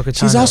of Ahsoka Tano.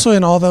 She's also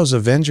in all those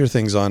Avenger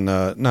things on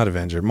not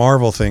Avenger,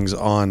 Marvel things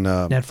on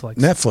Netflix.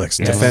 Netflix,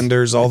 Yeah.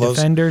 Defenders, all those.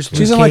 Defenders.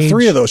 She's Luke in like Cage,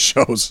 3 of those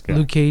shows.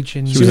 Luke Cage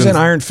and She was in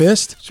Iron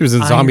Fist. She was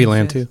in Iron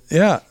Zombieland Fist. too.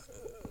 Yeah.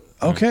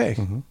 Okay.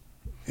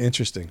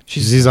 Interesting.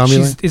 She's in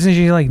Zombieland? Isn't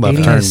she like Left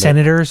dating turn, a but-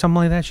 senator or something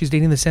like that? She's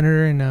dating the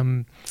senator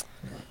and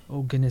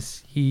oh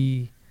goodness,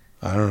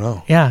 I don't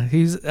know.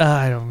 he's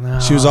I don't know.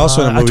 She was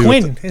also in a movie.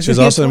 twin. She was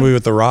also in a movie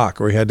with The Rock,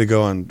 where he had to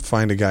go and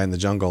find a guy in the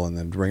jungle and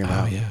then bring him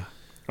out. yeah.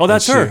 Oh,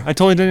 that's Let's her. see. I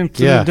totally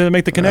didn't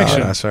make the Oh,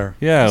 connection. that's her.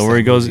 Yeah, where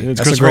he goes. It's That's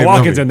a Christopher great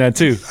Walken's movie. in that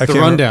too. I can't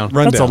Rundown.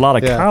 That's a lot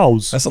of Yeah.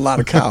 cows. That's a lot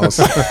of cows.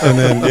 And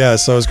then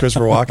so is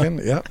Christopher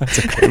Walken. Yep.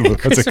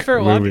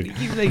 Christopher movie. Walken.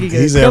 He's making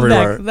He's a comeback,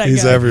 everywhere. that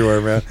He's guy. everywhere,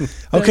 man.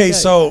 Okay, guy.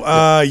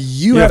 so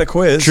you had a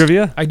quiz.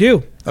 Trivia. I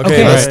do.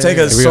 Okay, let's take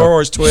a Here we Star go.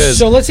 Wars quiz.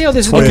 So let's see how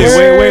this Quiz. works.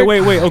 Okay,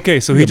 wait. Okay,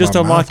 so he Get just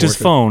my unlocked mouth his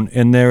working. phone,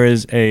 and there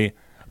is a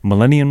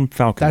Millennium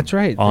Falcon. That's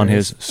right, On there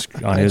his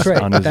on his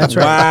right, on his. that's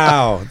right.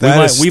 Wow, We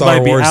that is might, we Star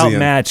might be Warsian.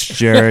 outmatched,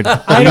 Jared.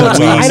 I don't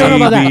know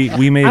about that.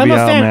 We may I'm be a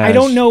fan. outmatched. I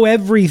don't know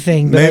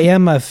everything, but Maybe- I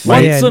am a What's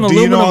fan. an Do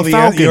you know aluminum the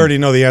Falcon? You already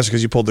know the answer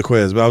because you pulled the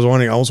quiz, but I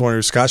almost wondering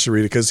if Scott should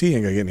read it because he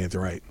ain't gonna get anything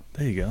right.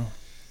 There you go.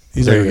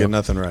 He's not gonna get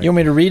nothing right. You want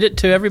me to read it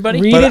to everybody?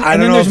 Read But it, I don't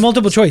and then know there's if-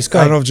 multiple choice. Go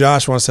I don't ahead. know if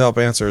Josh wants to help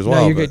answer as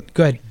well. No, you're but-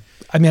 good. Good.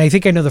 I mean, I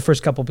think I know the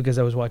first couple because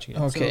I was watching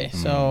it. Okay,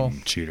 so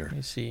Cheater. let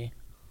me see.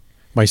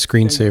 My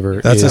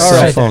screensaver That's a is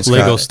cell right. phone. Scott.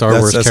 Lego Star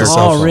Wars That's a character.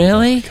 cell Oh, phone.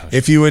 really?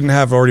 If you wouldn't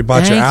have already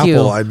bought your Thank you.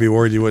 Apple, I'd be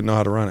worried you wouldn't know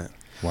how to run it.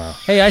 Wow.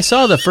 Hey, I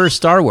saw the first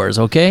Star Wars.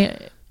 Okay,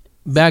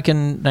 back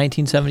in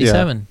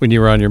 1977. When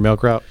you were on your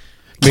milk route.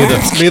 May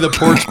the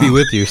porch be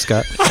with you,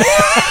 Scott.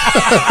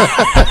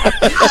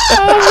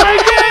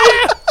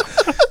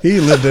 He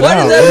lived it Why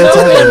out. does What are you that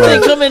talking milk about?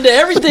 thing come into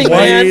everything,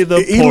 man?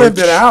 He lived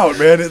it out,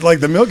 man.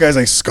 Like the milk guy's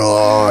like,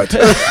 Scott,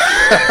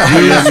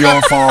 I am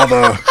your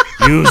father.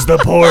 Use the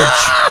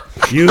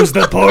porch. Use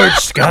the porch,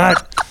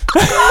 Scott.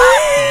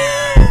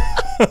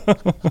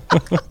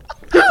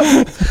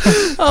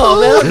 Oh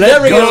man, I'm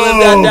never gonna live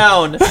that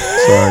down.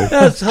 Sorry.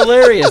 That's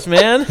hilarious,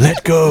 man.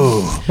 Let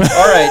go.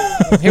 All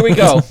right, here we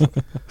go.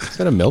 Is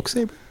that a milk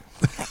saber?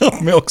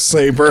 Milk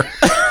saber.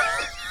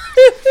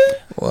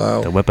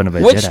 Wow. The weapon of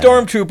a Which Jedi.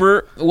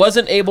 stormtrooper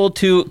wasn't able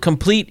to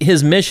complete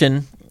his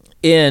mission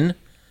in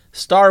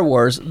Star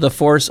Wars: The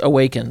Force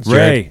Awakens?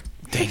 Ray.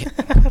 Dang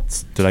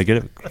it. Did I get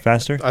it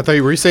faster? I thought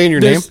you were saying your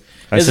name.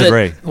 I Is said it-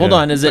 Ray. Hold Yeah.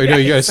 on, is Oh, it? no,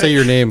 you gotta say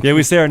your name. Yeah,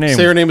 we say our name.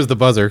 Say your name is the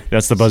buzzer.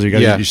 That's the buzzer. You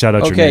got Yeah. you shout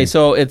out your Okay, name.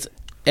 so it's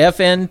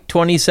FN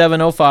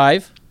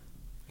 2705,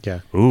 Yeah.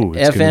 Ooh,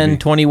 it's gonna FN be-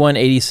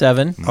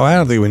 2187. Oh, I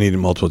don't think we need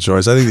multiple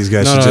choice. I think these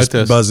guys No, should no, just it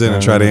does. buzz in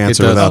and try to It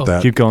answer does. without Oh.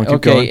 that. Keep going. Keep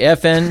Okay, going.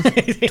 FN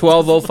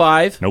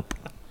 1205, Nope.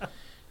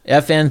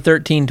 FN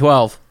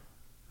 1312,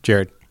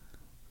 Jared.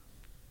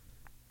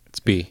 It's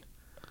B.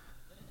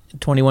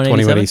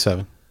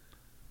 2187. 2187.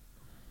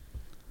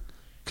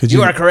 Could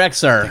You are correct,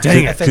 sir.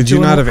 Dang it. Could you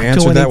not have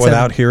answered that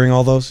without hearing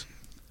all those?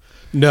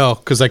 No,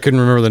 because I couldn't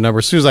remember the number.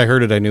 As soon as I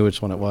heard it, I knew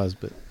which one it was.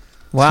 But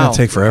It's Wow. gonna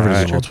take forever to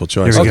Alright. do multiple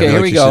choice. Here we go. Okay,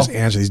 here we go. Just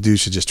answer. These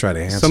dudes should just try to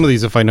answer. some of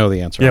these, if I know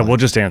the answer. Yeah, I'll we'll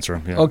just answer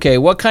them. Yeah. Okay,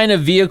 what kind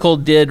of vehicle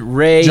did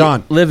Ray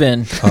John. live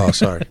in? Oh,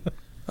 sorry.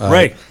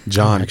 Ray.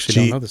 John. I actually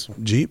don't Jeep. know this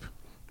one. Jeep.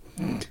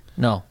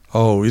 No.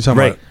 Oh, you're talking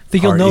Ray. about. I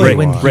think you'll know R.E. it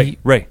when Ray.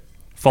 Ray.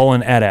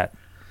 Fallen AT-AT.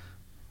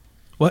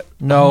 What?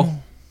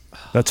 No.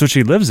 That's what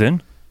she lives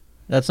in.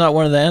 That's not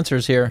one of the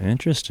answers here.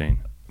 Interesting.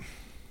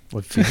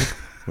 What vehicle?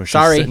 Where she's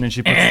Sorry. sitting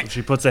and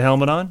she puts a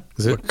helmet on.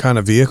 Is it What kind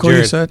of vehicle you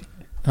Jared. said?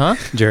 Huh?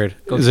 Jared?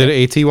 Is it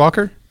AT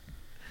Walker?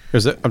 Or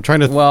is it? I'm trying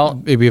to. Well,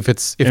 maybe if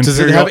it's does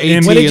it have AT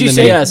Imperial- What did in you the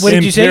say? name? Yes. What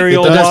did you say?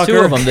 Imperial There's Walker. two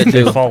of them that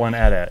do. Fallen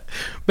AT-AT.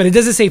 But it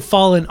doesn't say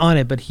fallen on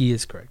it, but he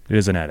is correct. It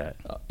is an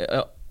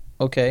AT-AT.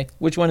 Okay.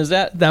 Which one is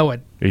that? That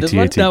one. This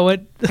one? AT-AT. That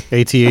one.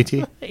 AT.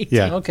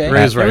 Yeah. Okay.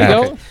 Ray is There right. we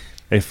Okay. go.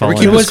 A Are we fallen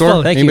keeping was score?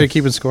 fallen. Thank Anybody you.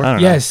 keeping score? I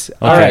don't know. Yes.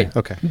 All right.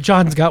 Okay.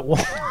 John's got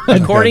one.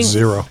 According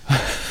Zero.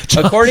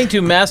 According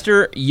to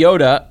Master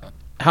Yoda,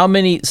 how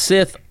many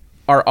Sith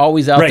are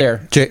always out Right.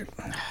 there?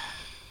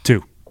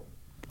 2.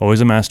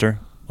 Always a master,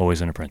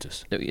 always an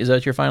apprentice. Is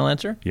that your final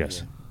answer?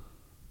 Yes.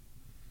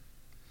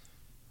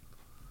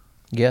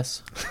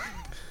 Yes.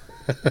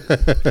 Wow,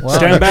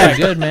 Stand that's back.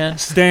 pretty good, man.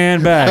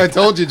 Stand I back.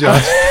 told you,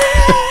 Josh.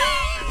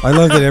 I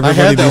love that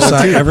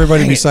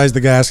everybody besides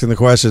the guy asking the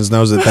questions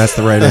knows that that's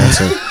the right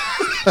answer.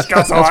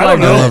 That's why I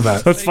love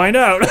that. Let's find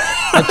out.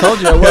 I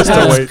told you I was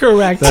That's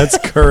correct. That's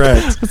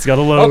correct. It's got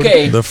to load.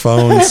 Okay, The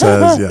phone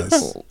says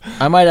yes.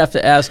 I might have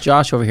to ask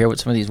Josh over here what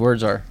some of these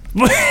words are.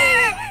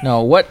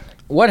 No,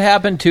 what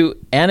happened to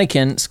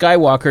Anakin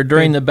Skywalker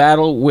during the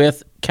battle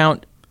with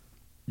Count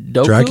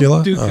Dooku?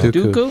 Dracula?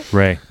 Dooku?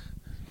 Ray.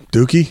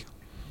 Dookie?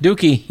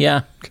 Dookie,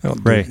 yeah. Count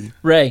Ray. Dookie.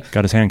 Ray.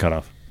 Got his hand cut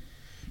off.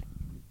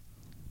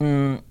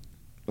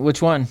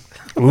 Which one?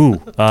 Ooh,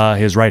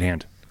 his right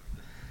hand.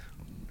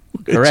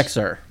 Correct,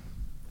 sir.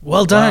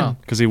 Well done. Wow.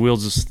 Because he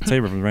wields his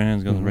saber from his right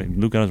hand. Goes right.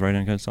 Luke got his right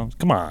hand cut off.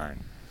 Come on.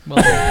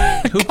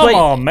 Who Come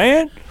on,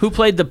 man. Who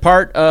played the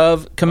part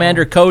of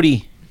Commander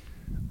Cody?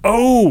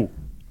 Oh,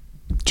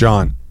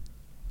 John.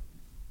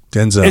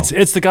 Denzel.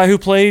 it's the guy who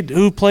plays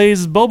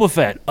Boba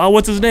Fett. Oh,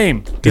 what's his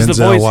name? He's the Denzel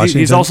voice. He's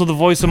Washington? also the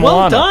voice of Well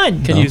Moana.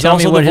 done. Can you He's tell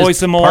me also what the his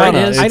voice of part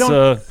Moana. is? It's, I don't-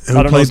 I Who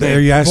don't know played his the, are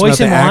name. you asking Voice about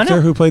the in Moana? actor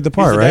who played the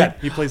part, right?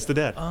 He plays the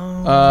dad.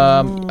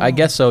 I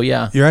guess so,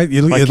 yeah. You're right.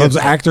 You My look kids- those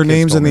actor kids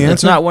names in told the me answer.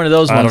 It's not one of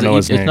those I ones. don't know that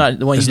his it's name. not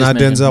the one It's you not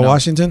just mentioned. Denzel No.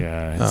 Washington?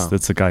 Yeah,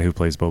 it's the guy who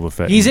plays Boba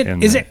Fett. He's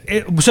in is the-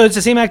 it? So it's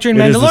the same actor in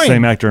It is Mandalorian. the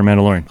same actor in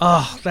Mandalorian.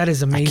 Oh, that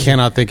is amazing.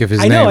 Cannot think of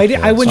his I name. know.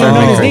 I wouldn't have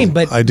known his Oh, name,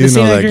 but I do the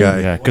same know that actor- guy.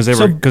 Yeah, because they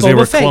So were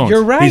Boba Fett, clones.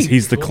 you're right.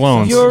 He's the clones.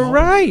 You're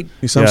right.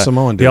 He's some Yeah.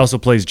 Samoan dude. He also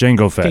plays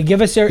Jango Fett. Okay,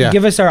 give us our Yeah.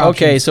 options.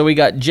 Okay, so we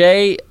got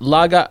Jay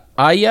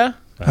Lagaaya,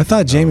 I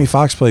thought Jamie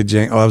Foxx played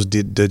Django. Oh, I was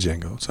did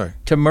Django. Sorry.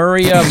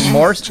 Tamuria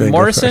Jango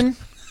Morrison,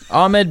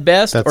 Ahmed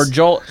Best, or That's-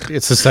 Joel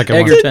It's the second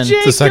Egerton. one.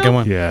 It's the second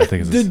one. Yeah, I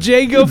think it's. The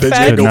Jago The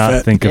Fett. could Jango not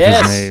Fett. think of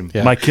Yes. his name.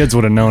 Yeah. My kids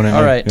would have known it.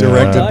 All right. Yeah.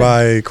 Directed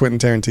by Quentin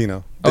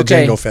Tarantino. The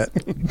Okay. Django Fett.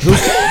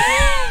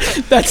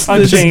 That's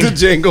Unchained. The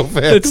Django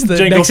Fett. That's the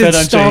Jango next Fett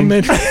Unchained.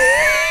 installment.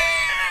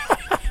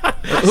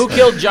 Who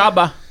killed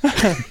Jabba?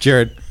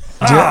 Jared.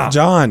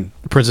 John.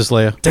 Princess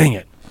Leia. Dang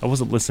it! I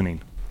wasn't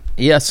listening.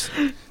 Yes.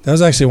 That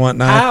was actually one.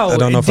 How I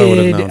don't know if I would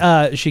have did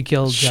known. she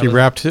kill? She Jabba?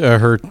 wrapped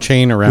her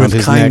chain around With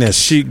his kindness.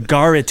 She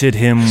garroted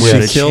him with She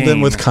a killed him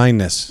chain. with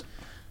kindness.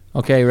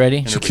 Okay,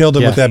 ready? She killed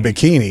him Yeah. with that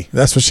bikini.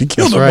 That's what she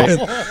killed That's him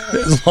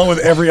with. Along with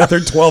every other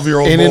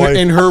 12-year-old And boy.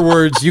 in her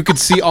words, you could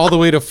see all the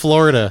way to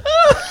Florida.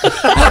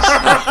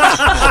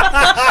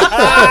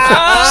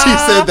 She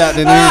said that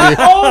in an interview.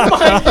 Oh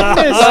my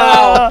goodness!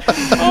 Wow.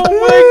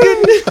 Oh my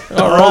goodness!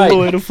 All right.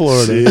 way to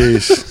Florida.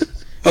 Sheesh.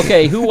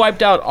 Okay, who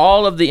wiped out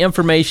all of the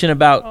information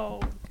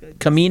about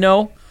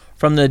Camino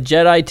from the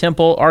Jedi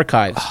Temple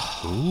archives?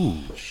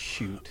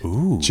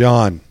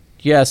 John.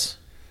 Yes.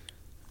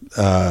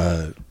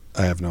 I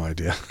have no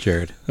idea.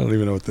 Jared. I don't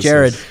even know what this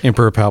Jared. is.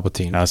 Emperor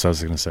Palpatine. That's what I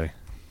was going to say.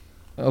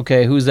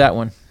 Okay, who's that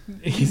one?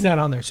 He's not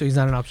on there, so he's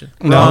not an option.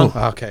 No.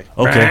 Okay.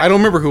 Okay. I don't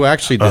remember who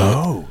actually did it.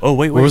 Oh,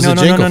 wait. What was No,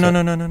 the no, Jango no,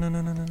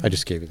 Fett? no. I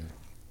just gave you that.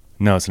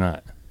 No, it's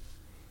not.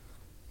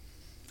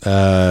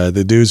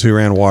 The dudes who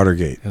ran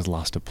Watergate. He has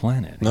lost a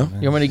planet. No?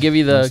 You want me to give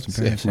you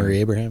the? Murray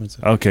Abraham.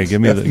 Okay,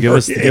 give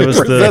us Is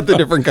that the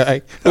different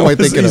guy? Who am I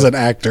thinking He's of? an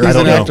actor. I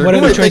don't an know. actor. What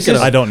Who are am the I thinking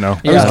choices? of? I don't know.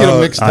 I was getting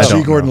mixed I up. don't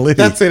G. Gordon know. Liddy.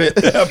 That's in it.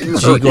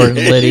 G. Gordon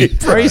Liddy.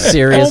 Very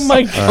serious. Oh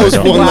my I was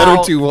god! one Wow.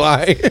 letter too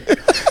wide.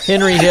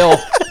 Henry Hill.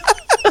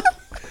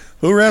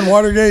 Who ran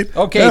Watergate?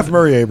 Okay. F.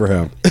 Murray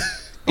Abraham.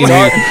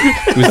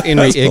 It was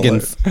Henry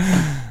Higgins.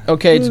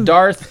 Okay, it's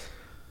Darth.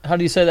 How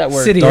do you say that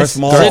word? Sidious. Darth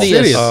Maul.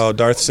 Sidious. Oh,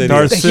 Darth Sidious.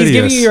 Darth He's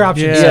giving you your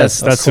options. Yes,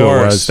 that's who it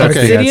was. course. That's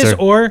Okay. the Sidious answer.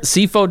 or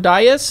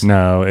Sifo-Dyas?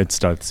 No, it's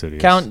Darth Sidious.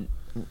 Count.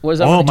 Was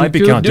that Oh, one? it might be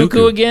Dooku? Count Dooku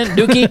Dooku. again?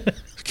 Dookie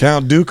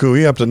Count Dooku.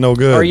 He up to no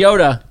good. or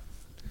Yoda?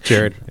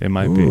 Jared. It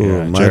might be. Ooh,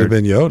 Yeah, might Jared. have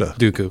been Yoda.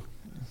 Dooku.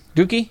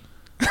 Dookie.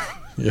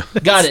 Yeah.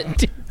 Got it.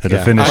 The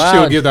definitive. I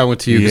Wow. should give that one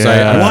to you because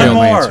Yeah. I One failed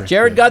my more. answer.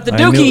 Jared got the I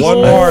knew Dookie. it. One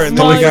more, and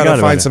then we my got God to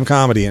about find it. some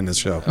comedy in this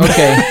show.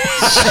 Okay.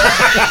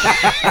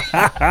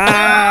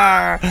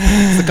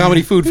 It's the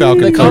comedy food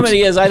falcon. The folks.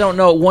 comedy is I don't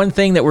know one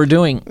thing that we're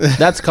doing.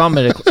 That's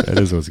comedy. That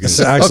is what's It's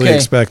good. actually Okay.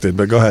 expected,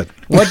 but go ahead.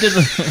 What did?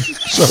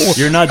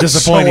 You're not Show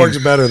disappointing. works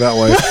better that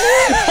way.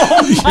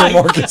 You're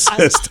more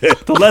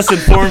consistent. The less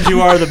informed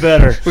you are, the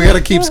better. We got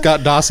to keep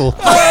Scott docile.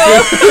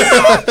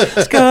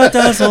 Scott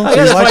Dazzle. I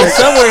gotta find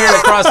somewhere here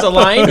to cross the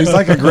line. He's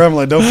like a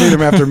gremlin. Don't feed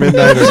him after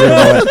midnight or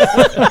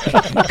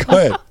gremlin. Go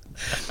ahead.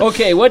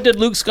 Okay, what did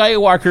Luke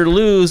Skywalker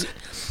lose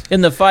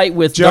in the fight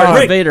with John.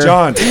 Darth Vader?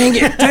 John. Dang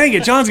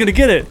it. John's going to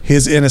get it.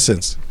 His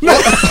innocence.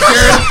 Jared.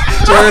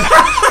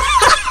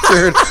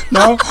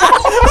 No?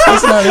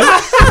 That's not it.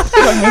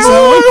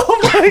 Oh,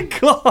 my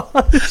God.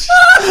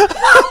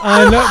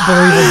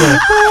 unbelievable.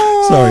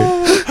 Sorry.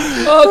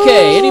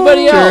 Okay,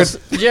 anybody else?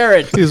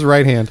 Jared. His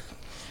right hand.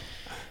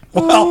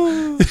 Well,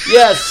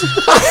 Yes.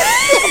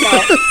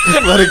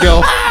 Let it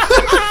go.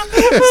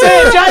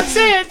 Say it, John.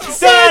 Say it.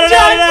 Say it,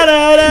 John.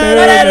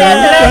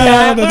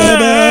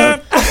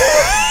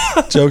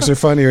 Jokes are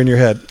funnier in your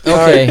head. All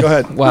Okay. right, go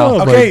ahead. Wow.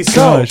 Oh, Okay, my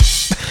so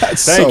gosh.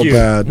 that's Thank so you.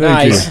 bad.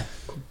 Nice.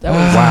 That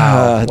was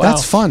Wow,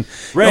 that's fun.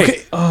 Ray.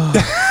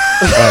 Okay.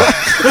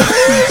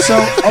 So,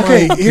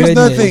 okay, here's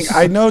another thing. goodness.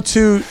 I know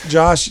too,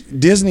 Josh,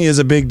 Disney is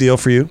a big deal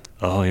for you.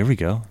 Oh, here we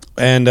go.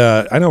 And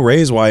I know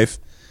Ray's wife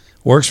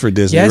works for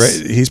Disney.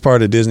 Yes. Ray, he's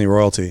part of Disney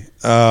royalty.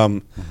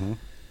 And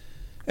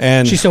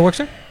She still works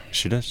there?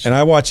 She does. and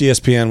I watch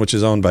ESPN, which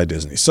is owned by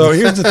Disney. So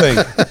here's the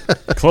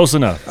thing. Close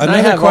enough.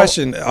 Another have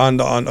question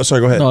on. Oh, sorry.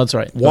 Go ahead. No, that's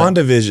right. Go ahead.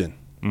 WandaVision.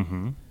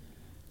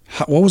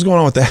 What was going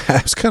on with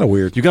that? It's kind of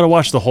weird. You got to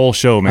watch the whole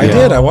show, man. I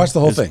did. I watched the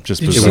whole It's thing. Just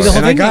Did you see bizarre. the whole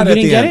And I thing? got You it at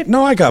didn't the get end. it?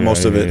 No, I got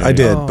most of it. yeah, I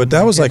did, yeah. but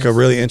that was like a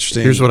really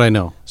interesting. Here's what I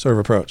know. sort of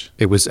approach.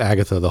 It was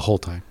Agatha the whole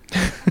time.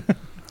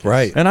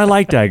 Right. And I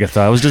liked Agatha.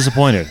 I was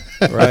disappointed.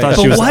 I thought But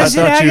she was. was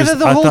it I thought she Agatha was,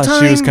 the I whole thought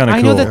time? she was kind of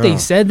I cool. know that they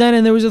said that,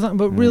 and there was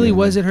but really,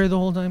 was it her the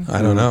whole time?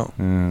 I don't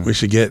know. We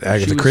should get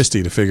Agatha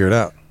Christie to figure it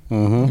out.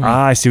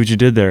 Ah, I see what you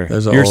did there.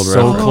 There's an You're old so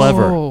reference.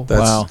 clever. Oh,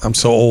 That's Wow. I'm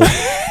so old.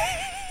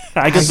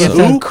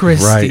 Agatha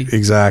Christie. Right.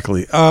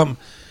 Exactly.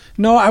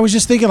 No, I was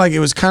just thinking like it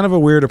was kind of a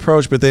weird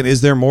approach, but then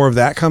is there more of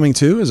that coming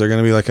too? Is there going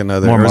to be like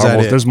another? More or is that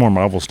Marvel. it? There's more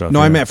Marvel stuff.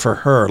 No, I yeah. meant for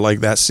her, like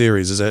that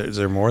series. Is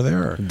there more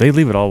there? Or? They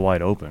leave it all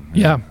wide open.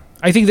 Yeah.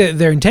 I think that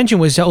their intention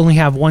was to only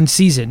have one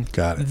season.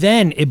 Got it.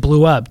 Then it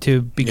blew up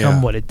to become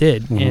Yeah. what it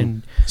did.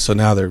 And So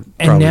now they're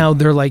now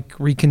they're like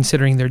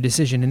reconsidering their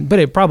decision. But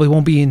it probably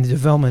won't be in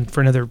development for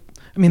another.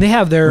 I mean, they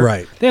have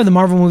Right. they have the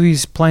Marvel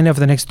movies planned out for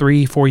the next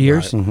 3-4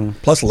 years.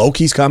 plus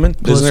Loki's coming.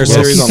 Plus Isn't there a Loki's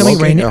series on coming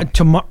Loki? right No.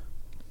 tomorrow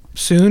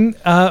soon.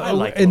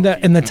 like in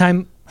the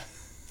time.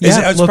 It's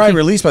Loki- probably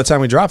released by the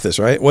time we drop this,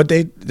 right? What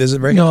date does it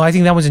break? No, I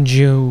think that was in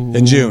June.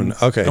 In June.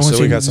 Okay, I wanna so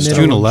say we got some middle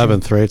stuff. June of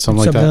 11th, right? Something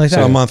like Something that. like that.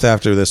 So a month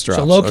after this drops.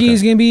 So Loki okay.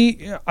 is going to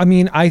be. I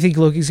mean, I think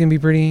Loki's going to be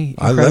pretty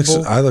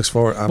incredible. I look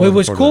forward. I'm What looking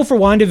was forward cool to for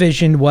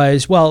WandaVision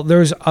was, well,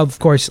 there's of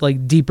course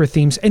like deeper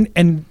themes,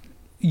 and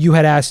you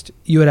had asked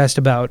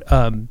about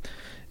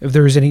if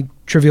there was any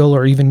trivial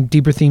or even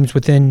deeper themes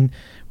within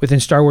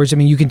Star Wars. I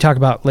mean, you can talk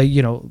about like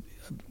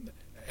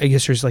I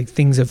guess there's like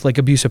things of like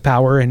abuse of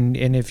power, and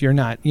if you're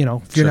not if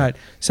you're Sure. not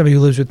somebody who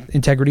lives with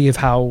integrity, of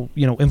how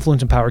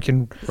influence and power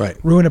can Right.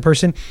 ruin a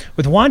person.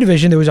 With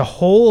WandaVision, there was a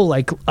whole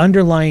like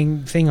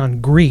underlying thing on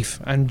grief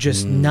and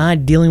just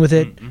not dealing with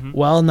it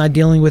well, not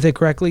dealing with it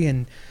correctly,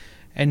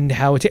 and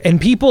how it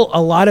and people,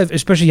 a lot of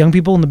especially young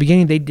people in the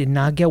beginning, they did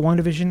not get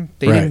WandaVision.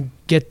 They Right. didn't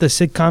get the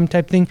sitcom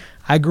type thing.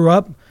 I grew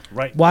up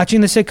Right. watching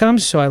the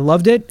sitcoms, so I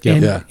loved it. Yeah.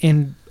 And, Yeah.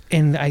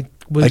 and I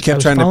was I kept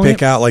was trying to following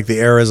pick it. out like the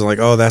eras and like,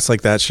 oh, that's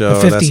like that show.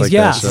 The or 50s, that's like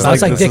yeah. that show.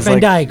 That's like This Dick is Van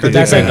like Dyke. Or the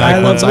that's Dick like Van I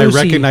Dyke Love ones. I Lucy.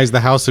 recognized the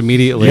house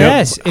immediately.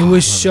 Yes, it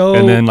was so.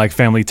 And then like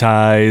Family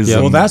Ties. Yeah.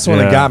 and- Well, that's when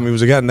yeah. it got me.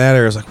 Was it got in that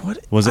area? I was like, what?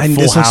 Was it I, Full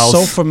this looks House?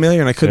 so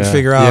familiar, and I couldn't Yeah.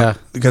 figure out Yeah.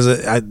 because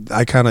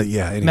I kind of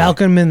anyway.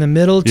 Malcolm in the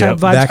Middle type Yep.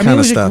 vibes. That I mean, kinda it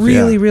was stuff,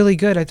 really, yeah. really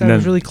good. I thought And it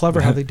was then- really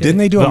clever how they did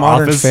Didn't it. they do a The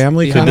Modern Office?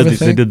 Family Yeah. kind They of a did,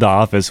 thing? they did The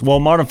Office. Well,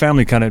 Modern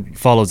Family kind of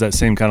follows that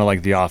same kind of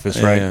like The Office,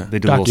 Yeah, right? yeah. They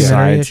did little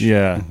Documentary-ish. sides.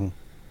 Yeah.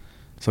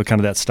 So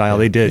kind of that style.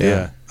 They did,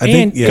 yeah. I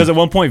think And- yeah. Because at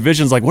one point,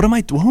 Vision's like, who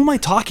am I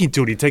talking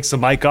to? And he takes the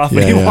mic off and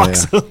Yeah, he yeah,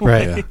 walks yeah.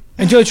 away. Right.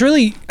 And so it's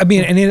really, I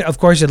mean, and it, of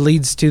course, it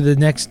leads to the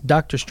next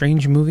Doctor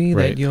Strange movie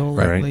Right, that you'll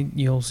right. like,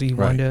 you'll see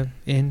Right. Wanda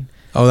in.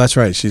 Oh, that's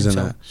right. She's in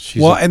So- that.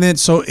 Well, and then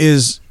so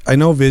I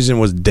know Vision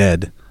was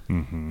dead,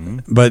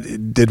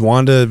 but did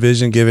Wanda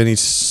Vision give any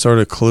sort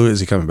of clue? Is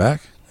he coming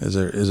back? Is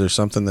there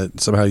something that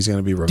somehow he's going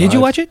to be revived? Did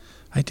you watch it?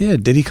 I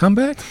did. Did he come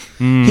back?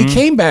 He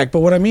came back, but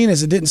what I mean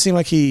is, it didn't seem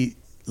like he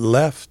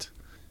left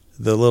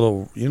the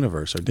little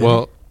universe, or did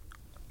Well,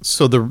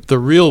 so the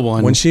real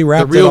one, When she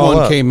wrapped the real it all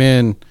one up. came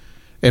in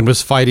and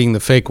was fighting the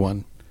fake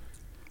one.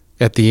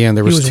 At the end,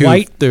 there He was was two.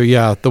 white? There,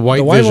 yeah, the white.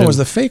 the white Vision. one was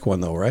the fake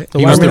one, though, right? The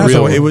He was white the one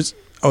real was one. It was.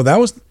 Oh, that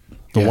was.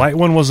 The Yeah. white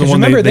one was the Because one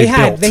remember, they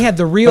had built.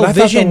 the real But I thought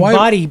the Vision white-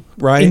 body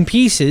right, in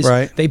pieces.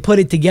 right. They put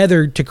it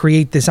together to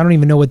create this. I don't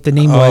even know what the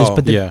name was, Oh.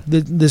 but Yeah.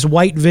 this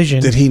white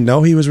Vision. Did he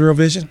know he was real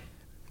Vision?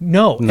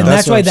 No, and That's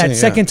that's what why I'm that saying,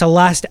 second to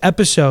last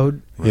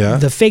episode, Yeah.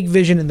 the fake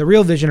Vision and the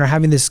real Vision are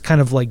having this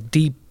kind of like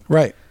deep.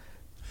 Right.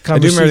 I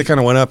do remember they kind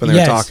of went up and they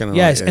yes, were talking. And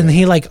yes, like, and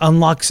he like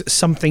unlocks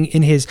something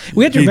in his.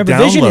 We have to He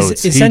remember, Vision is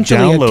downloads- he essentially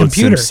a downloads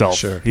computer. himself.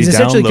 Sure. He He's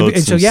essentially a computer. downloads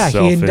And so yeah,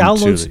 he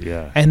himself into downloads, it,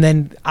 yeah. and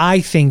then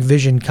I think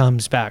Vision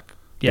comes back.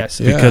 Yes,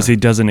 Yeah. Because he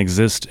doesn't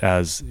exist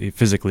as he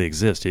physically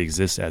exists. He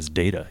exists as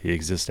data. He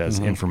exists as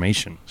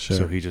information. Sure.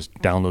 So he just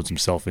downloads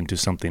himself into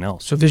something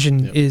else. so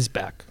Vision is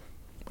back.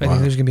 I Wow.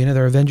 think there's gonna be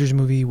another Avengers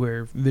movie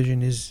where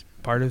Vision is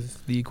part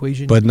of the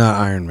equation. but not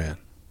Iron Man.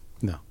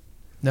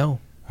 no,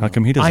 How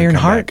come he doesn't come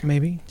Ironheart back?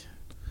 maybe.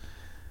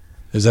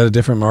 Is that a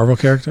different Marvel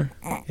character?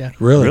 Yeah.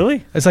 Really?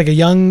 Really? It's like a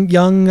young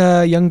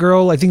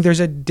girl. I think there's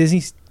a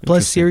Disney Plus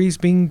Interesting. series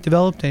being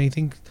developed, and I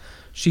think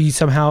she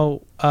somehow,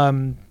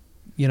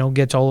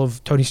 gets all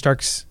of Tony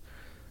Stark's,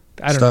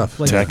 I don't Stuff.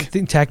 know, like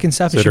Tech. tech and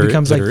stuff. Is And she it her-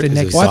 becomes is it like her- the is it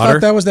next. his Well, I daughter?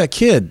 thought that was that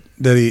kid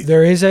that he.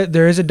 There is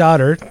a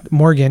daughter,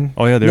 Morgan.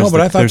 Oh yeah, there's No,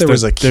 but I thought there's there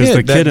was a There's the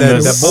kid, kid that- in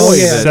the that boy,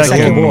 the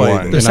second boy,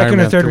 one. The In second Iron or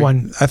Man third 3.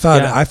 one. I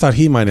thought. Yeah. I thought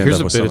he might end Here's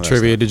up a with bit some of that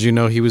trivia. stuff. Did you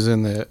know he was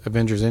in the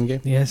Avengers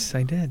Endgame? Yes,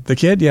 I did. The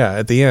kid, yeah,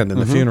 at the end in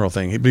the funeral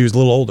thing, but he was a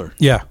little older.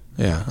 Yeah.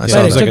 Yeah, I But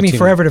saw it that. took me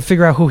forever to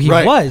figure out who he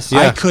Right. was.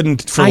 I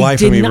couldn't for I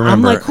life of me didn't- I'm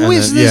remember. like, who And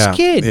is then- this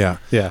kid? Yeah,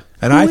 Yeah.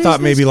 and Who I is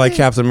thought maybe this like kid?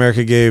 Captain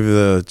America gave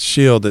the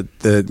shield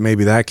that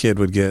maybe that kid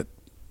would get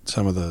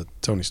some of the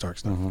Tony Stark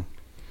stuff,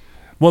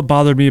 What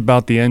bothered me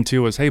about the end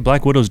too was, hey,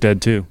 Black Widow's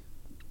dead too.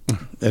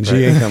 and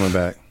she ain't coming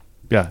back.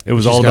 Yeah, it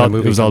was She's all got a about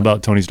movie coming.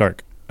 about Tony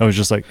Stark. I was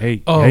just like,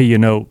 hey, Oh. hey,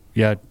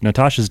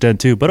 Natasha's dead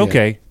too, but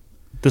okay,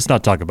 let's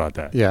not talk about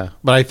that. Yeah,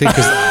 but I think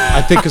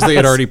because they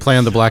had already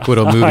planned the Black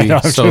Widow movie, know,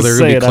 I'm so just there would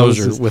be saying, I was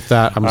closure just- with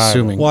that. I'm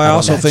assuming. Well, I don't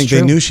also know. think true.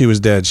 they knew she was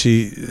dead.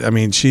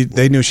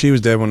 They knew she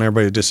was dead when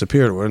everybody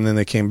disappeared, and then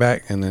they came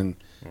back, and then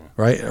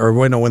right or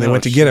when they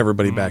went to get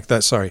everybody back.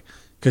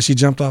 Because she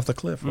jumped off the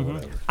cliff or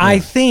whatever. I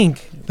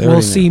think They we'll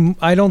already see.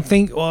 I don't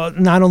think, well,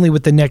 not only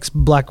with the next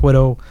Black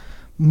Widow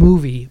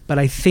movie, but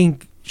I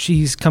think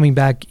she's coming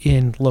back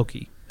in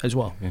Loki as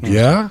well.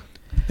 Yeah,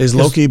 is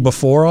Loki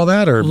before all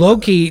that or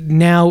Loki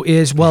now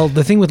is, well,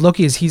 the thing with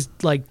Loki is he's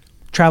like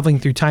traveling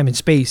through time and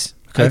space.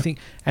 Okay.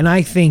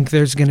 I think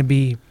there's going to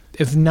be,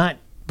 if not,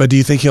 But do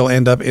you think he'll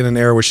end up in an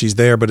era where she's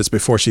there, but it's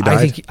before she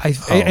died?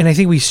 I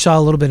think we saw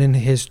a little bit in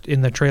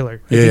the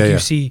trailer. I Yeah, think yeah. you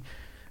see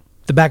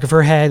the back of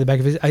her head, the back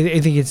of his. I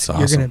think it's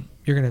awesome.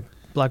 you're gonna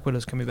Black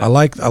Widow's coming back.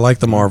 I like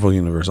the Marvel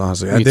universe,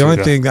 honestly. Me The too, only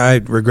yeah. thing I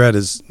regret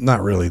is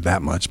not really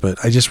that much,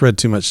 but I just read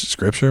too much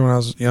scripture when I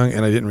was young,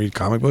 and I didn't read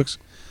comic books.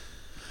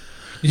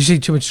 Did you see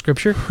too much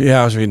scripture?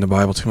 Yeah, I was reading the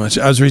Bible too much.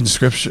 I was reading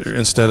scripture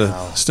instead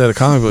of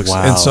comic books,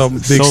 Wow. and so the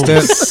So-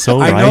 extent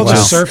so I know the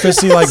righteous.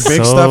 surfacey like big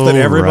So stuff that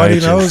everybody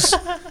righteous. knows.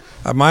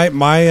 My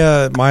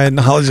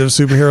knowledge of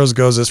superheroes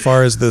goes as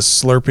far as the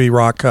Slurpee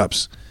rock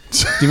cups. Do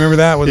you remember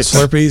that with the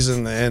Slurpees?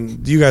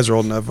 And you guys are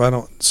old enough.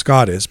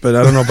 Scott is, but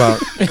I don't know about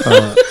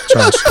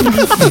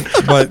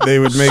Josh. But they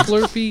would make.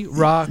 Slurpee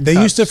rock. They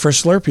used to for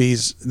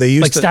Slurpees. They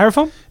used like to,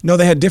 styrofoam. No,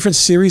 they had different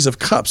series of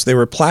cups. They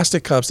were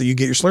plastic cups that you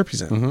get your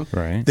Slurpees in.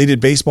 Right. They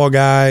did baseball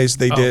guys.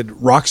 They did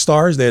rock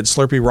stars. They had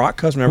Slurpee rock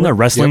cups. Remember Wasn't there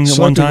wrestling Yep, at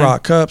one Slurpee time?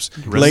 rock cups.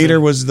 Later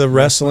was the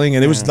wrestling,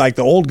 and it was like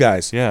the old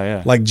guys. Yeah,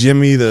 yeah. Like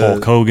Jimmy the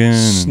Hulk Hogan.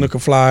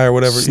 Snookerfly or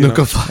whatever.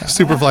 Superfly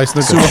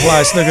Snooker.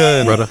 Superfly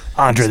Snooker.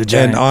 Andre the And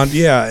Giant. and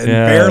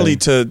Yeah. barely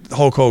to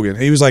Hulk Hogan.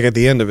 He was like at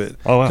the end of it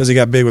Oh, wow. because he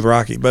got big with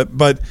Rocky.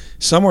 But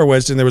somewhere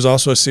Weston, there was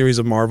also a series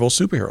of Marvel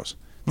superheroes.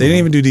 They didn't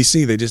even do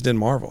DC. They just did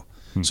Marvel.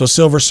 So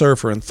Silver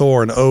Surfer and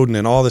Thor and Odin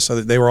and all this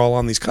other, they were all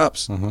on these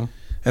cups.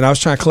 And I was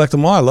trying to collect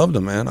them all. I loved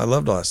them, man. I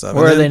loved all that stuff.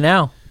 Where And are they then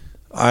now?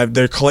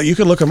 you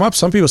could look them up.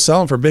 Some people sell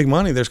them for big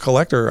money. There's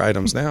collector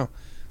items now.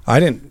 I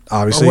didn't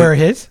obviously. Or where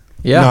his?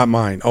 Yeah. Not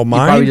mine. Oh, You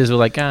mine. probably just were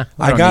like, we I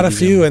don't got need a these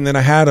few, anymore. and then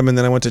I had them, and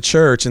then I went to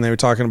church, and they were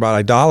talking about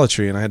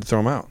idolatry, and I had to throw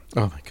them out.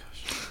 Oh my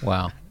gosh.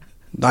 Wow.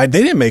 They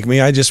didn't make me.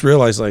 I just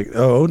realized, like,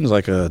 Odin's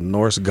like a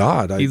Norse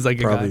god. He's like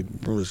a probably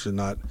really should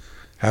not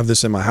have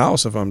this in my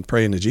house if I'm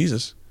praying to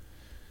Jesus.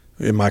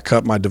 In my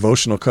cup, my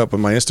devotional cup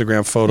with my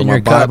Instagram photo, In my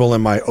your cup. Bible,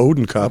 and my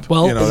Odin cup.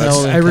 Well,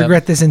 that's I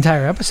regret this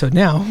entire episode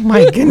now.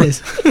 My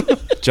goodness.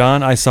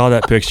 John, I saw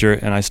that picture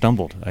and I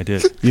stumbled. I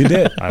did. you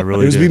did. I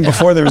really It was did. even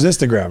before there was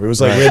Instagram. It was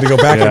like we had to go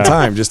back in Yeah.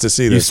 time just to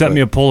see this. You sent me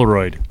a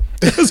Polaroid.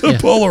 It was a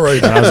Polaroid.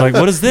 And I was like,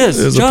 what is this?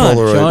 It was a John,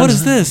 Polaroid. what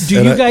is this? Do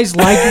you guys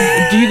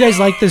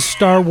like the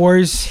Star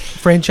Wars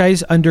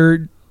franchise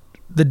under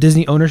the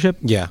Disney ownership?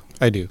 Yeah,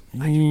 I do.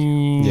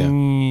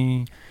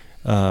 Yeah.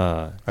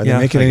 Are they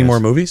making any more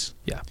movies?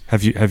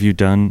 Have you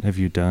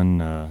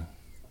done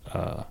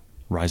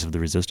Rise of the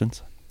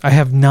Resistance? I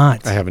have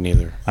not. I haven't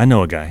either. I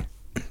know a guy.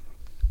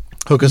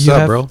 Hook us You up,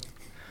 have- bro.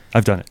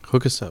 I've done it.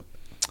 Hook us up.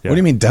 Yeah. What do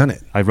you mean done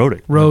it? I wrote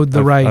it. Rode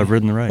the ride. I've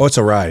ridden the ride. Oh, it's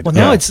a ride. Well,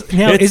 now isn't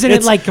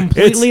it like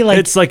completely like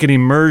it's like an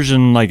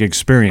immersion like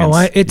experience.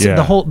 it's Yeah.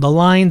 the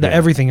line, the Yeah.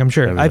 everything. I'm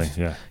sure.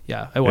 Everything,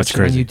 I watched It's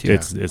crazy. it on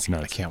YouTube. It's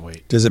nuts. I can't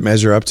wait. Does it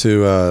measure up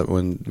to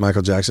when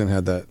Michael Jackson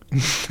had that?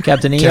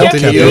 Captain EO.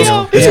 Captain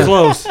EO. It's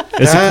close.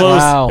 It's a close.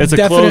 Wow. It's a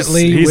close.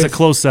 Definitely He's a with-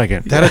 close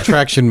second. That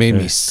attraction made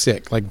me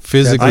sick, like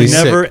physically I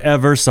sick. never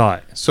ever saw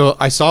it. So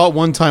I saw it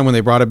one time when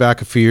they brought it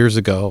back a few years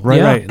ago. Right,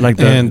 Yeah. right. Like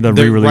And the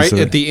they're re-release right of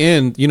at it. the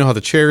end, you know how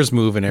the chairs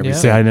move and everything.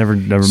 See, I never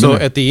So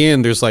remember. at the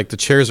end, there's like the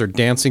chairs are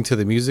dancing to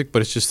the music,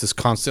 but it's just this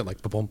constant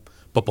like ba-bum,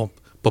 ba-bum,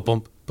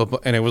 ba-bum, ba-bum,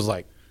 and it was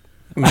like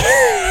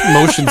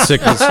motion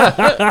sickness.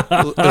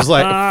 It was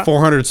like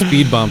 400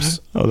 speed bumps.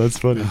 Oh, that's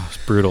funny. It's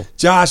brutal.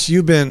 Josh,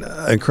 you've been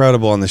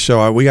incredible on the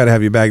show. We got to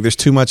have you back. There's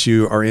too much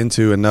you are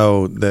into and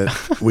know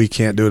that we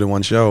can't do it in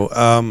one show.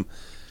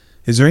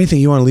 Is there anything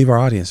you want to leave our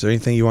audience? Is there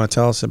anything you want to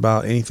tell us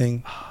about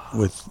anything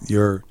with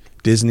your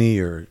Disney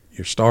or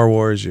your Star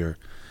Wars, your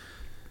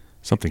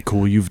Something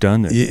cool you've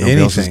done that nobody anything?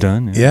 else has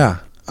done. Yeah.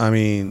 I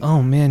mean,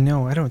 Oh man,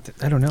 no, I don't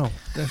know.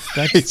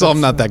 So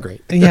I'm not that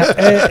great. Yeah,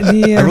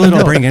 I really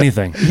don't bring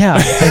anything. Yeah,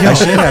 I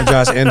should have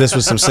Josh end us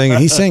with some singing.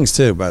 He sings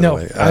too, by the no,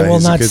 way. I will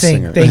He's a not good sing.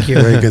 singer. Thank you.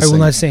 Very good I will singer.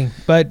 not sing.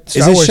 But Is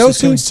Star it Wars show is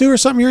doing- tunes too, or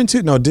something you're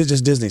into? No,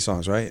 just Disney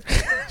songs, right?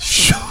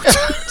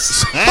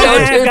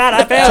 God, I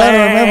I'm trying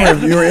to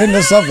remember if you were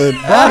into something.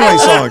 Broadway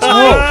songs.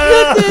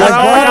 No.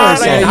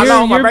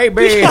 Hello, my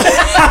baby.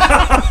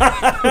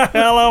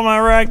 Hello, my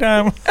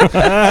ragtime.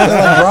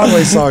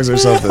 Broadway songs or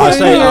something. I'll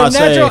say,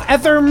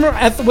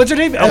 What's her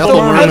name?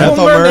 Ethel Merman. Oh,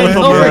 my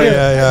God.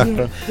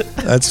 Yeah.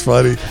 That's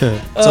funny.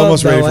 It's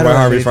almost ready no, for I my don't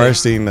Harvey have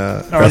Firestein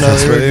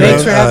reference. but, you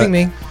Thanks know, for having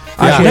me.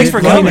 Thanks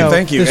for coming. Let me know.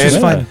 Thank you. This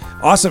was fun.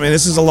 Awesome. And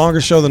this is a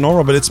longer show than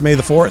normal, but it's May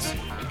the 4th.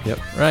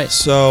 Right.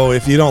 So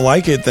if you don't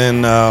like it,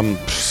 then May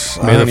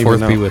the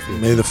 4th be with you.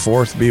 May the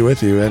 4th be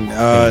with you. And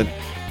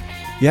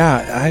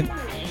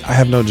I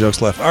have no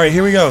jokes left. All right,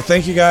 here we go.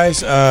 Thank you guys.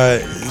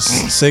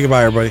 Say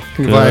goodbye, everybody.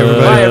 Goodbye,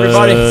 everybody. Bye,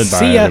 everybody.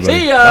 See ya.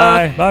 See ya.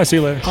 Bye. Bye. See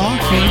you later.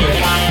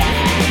 Okay.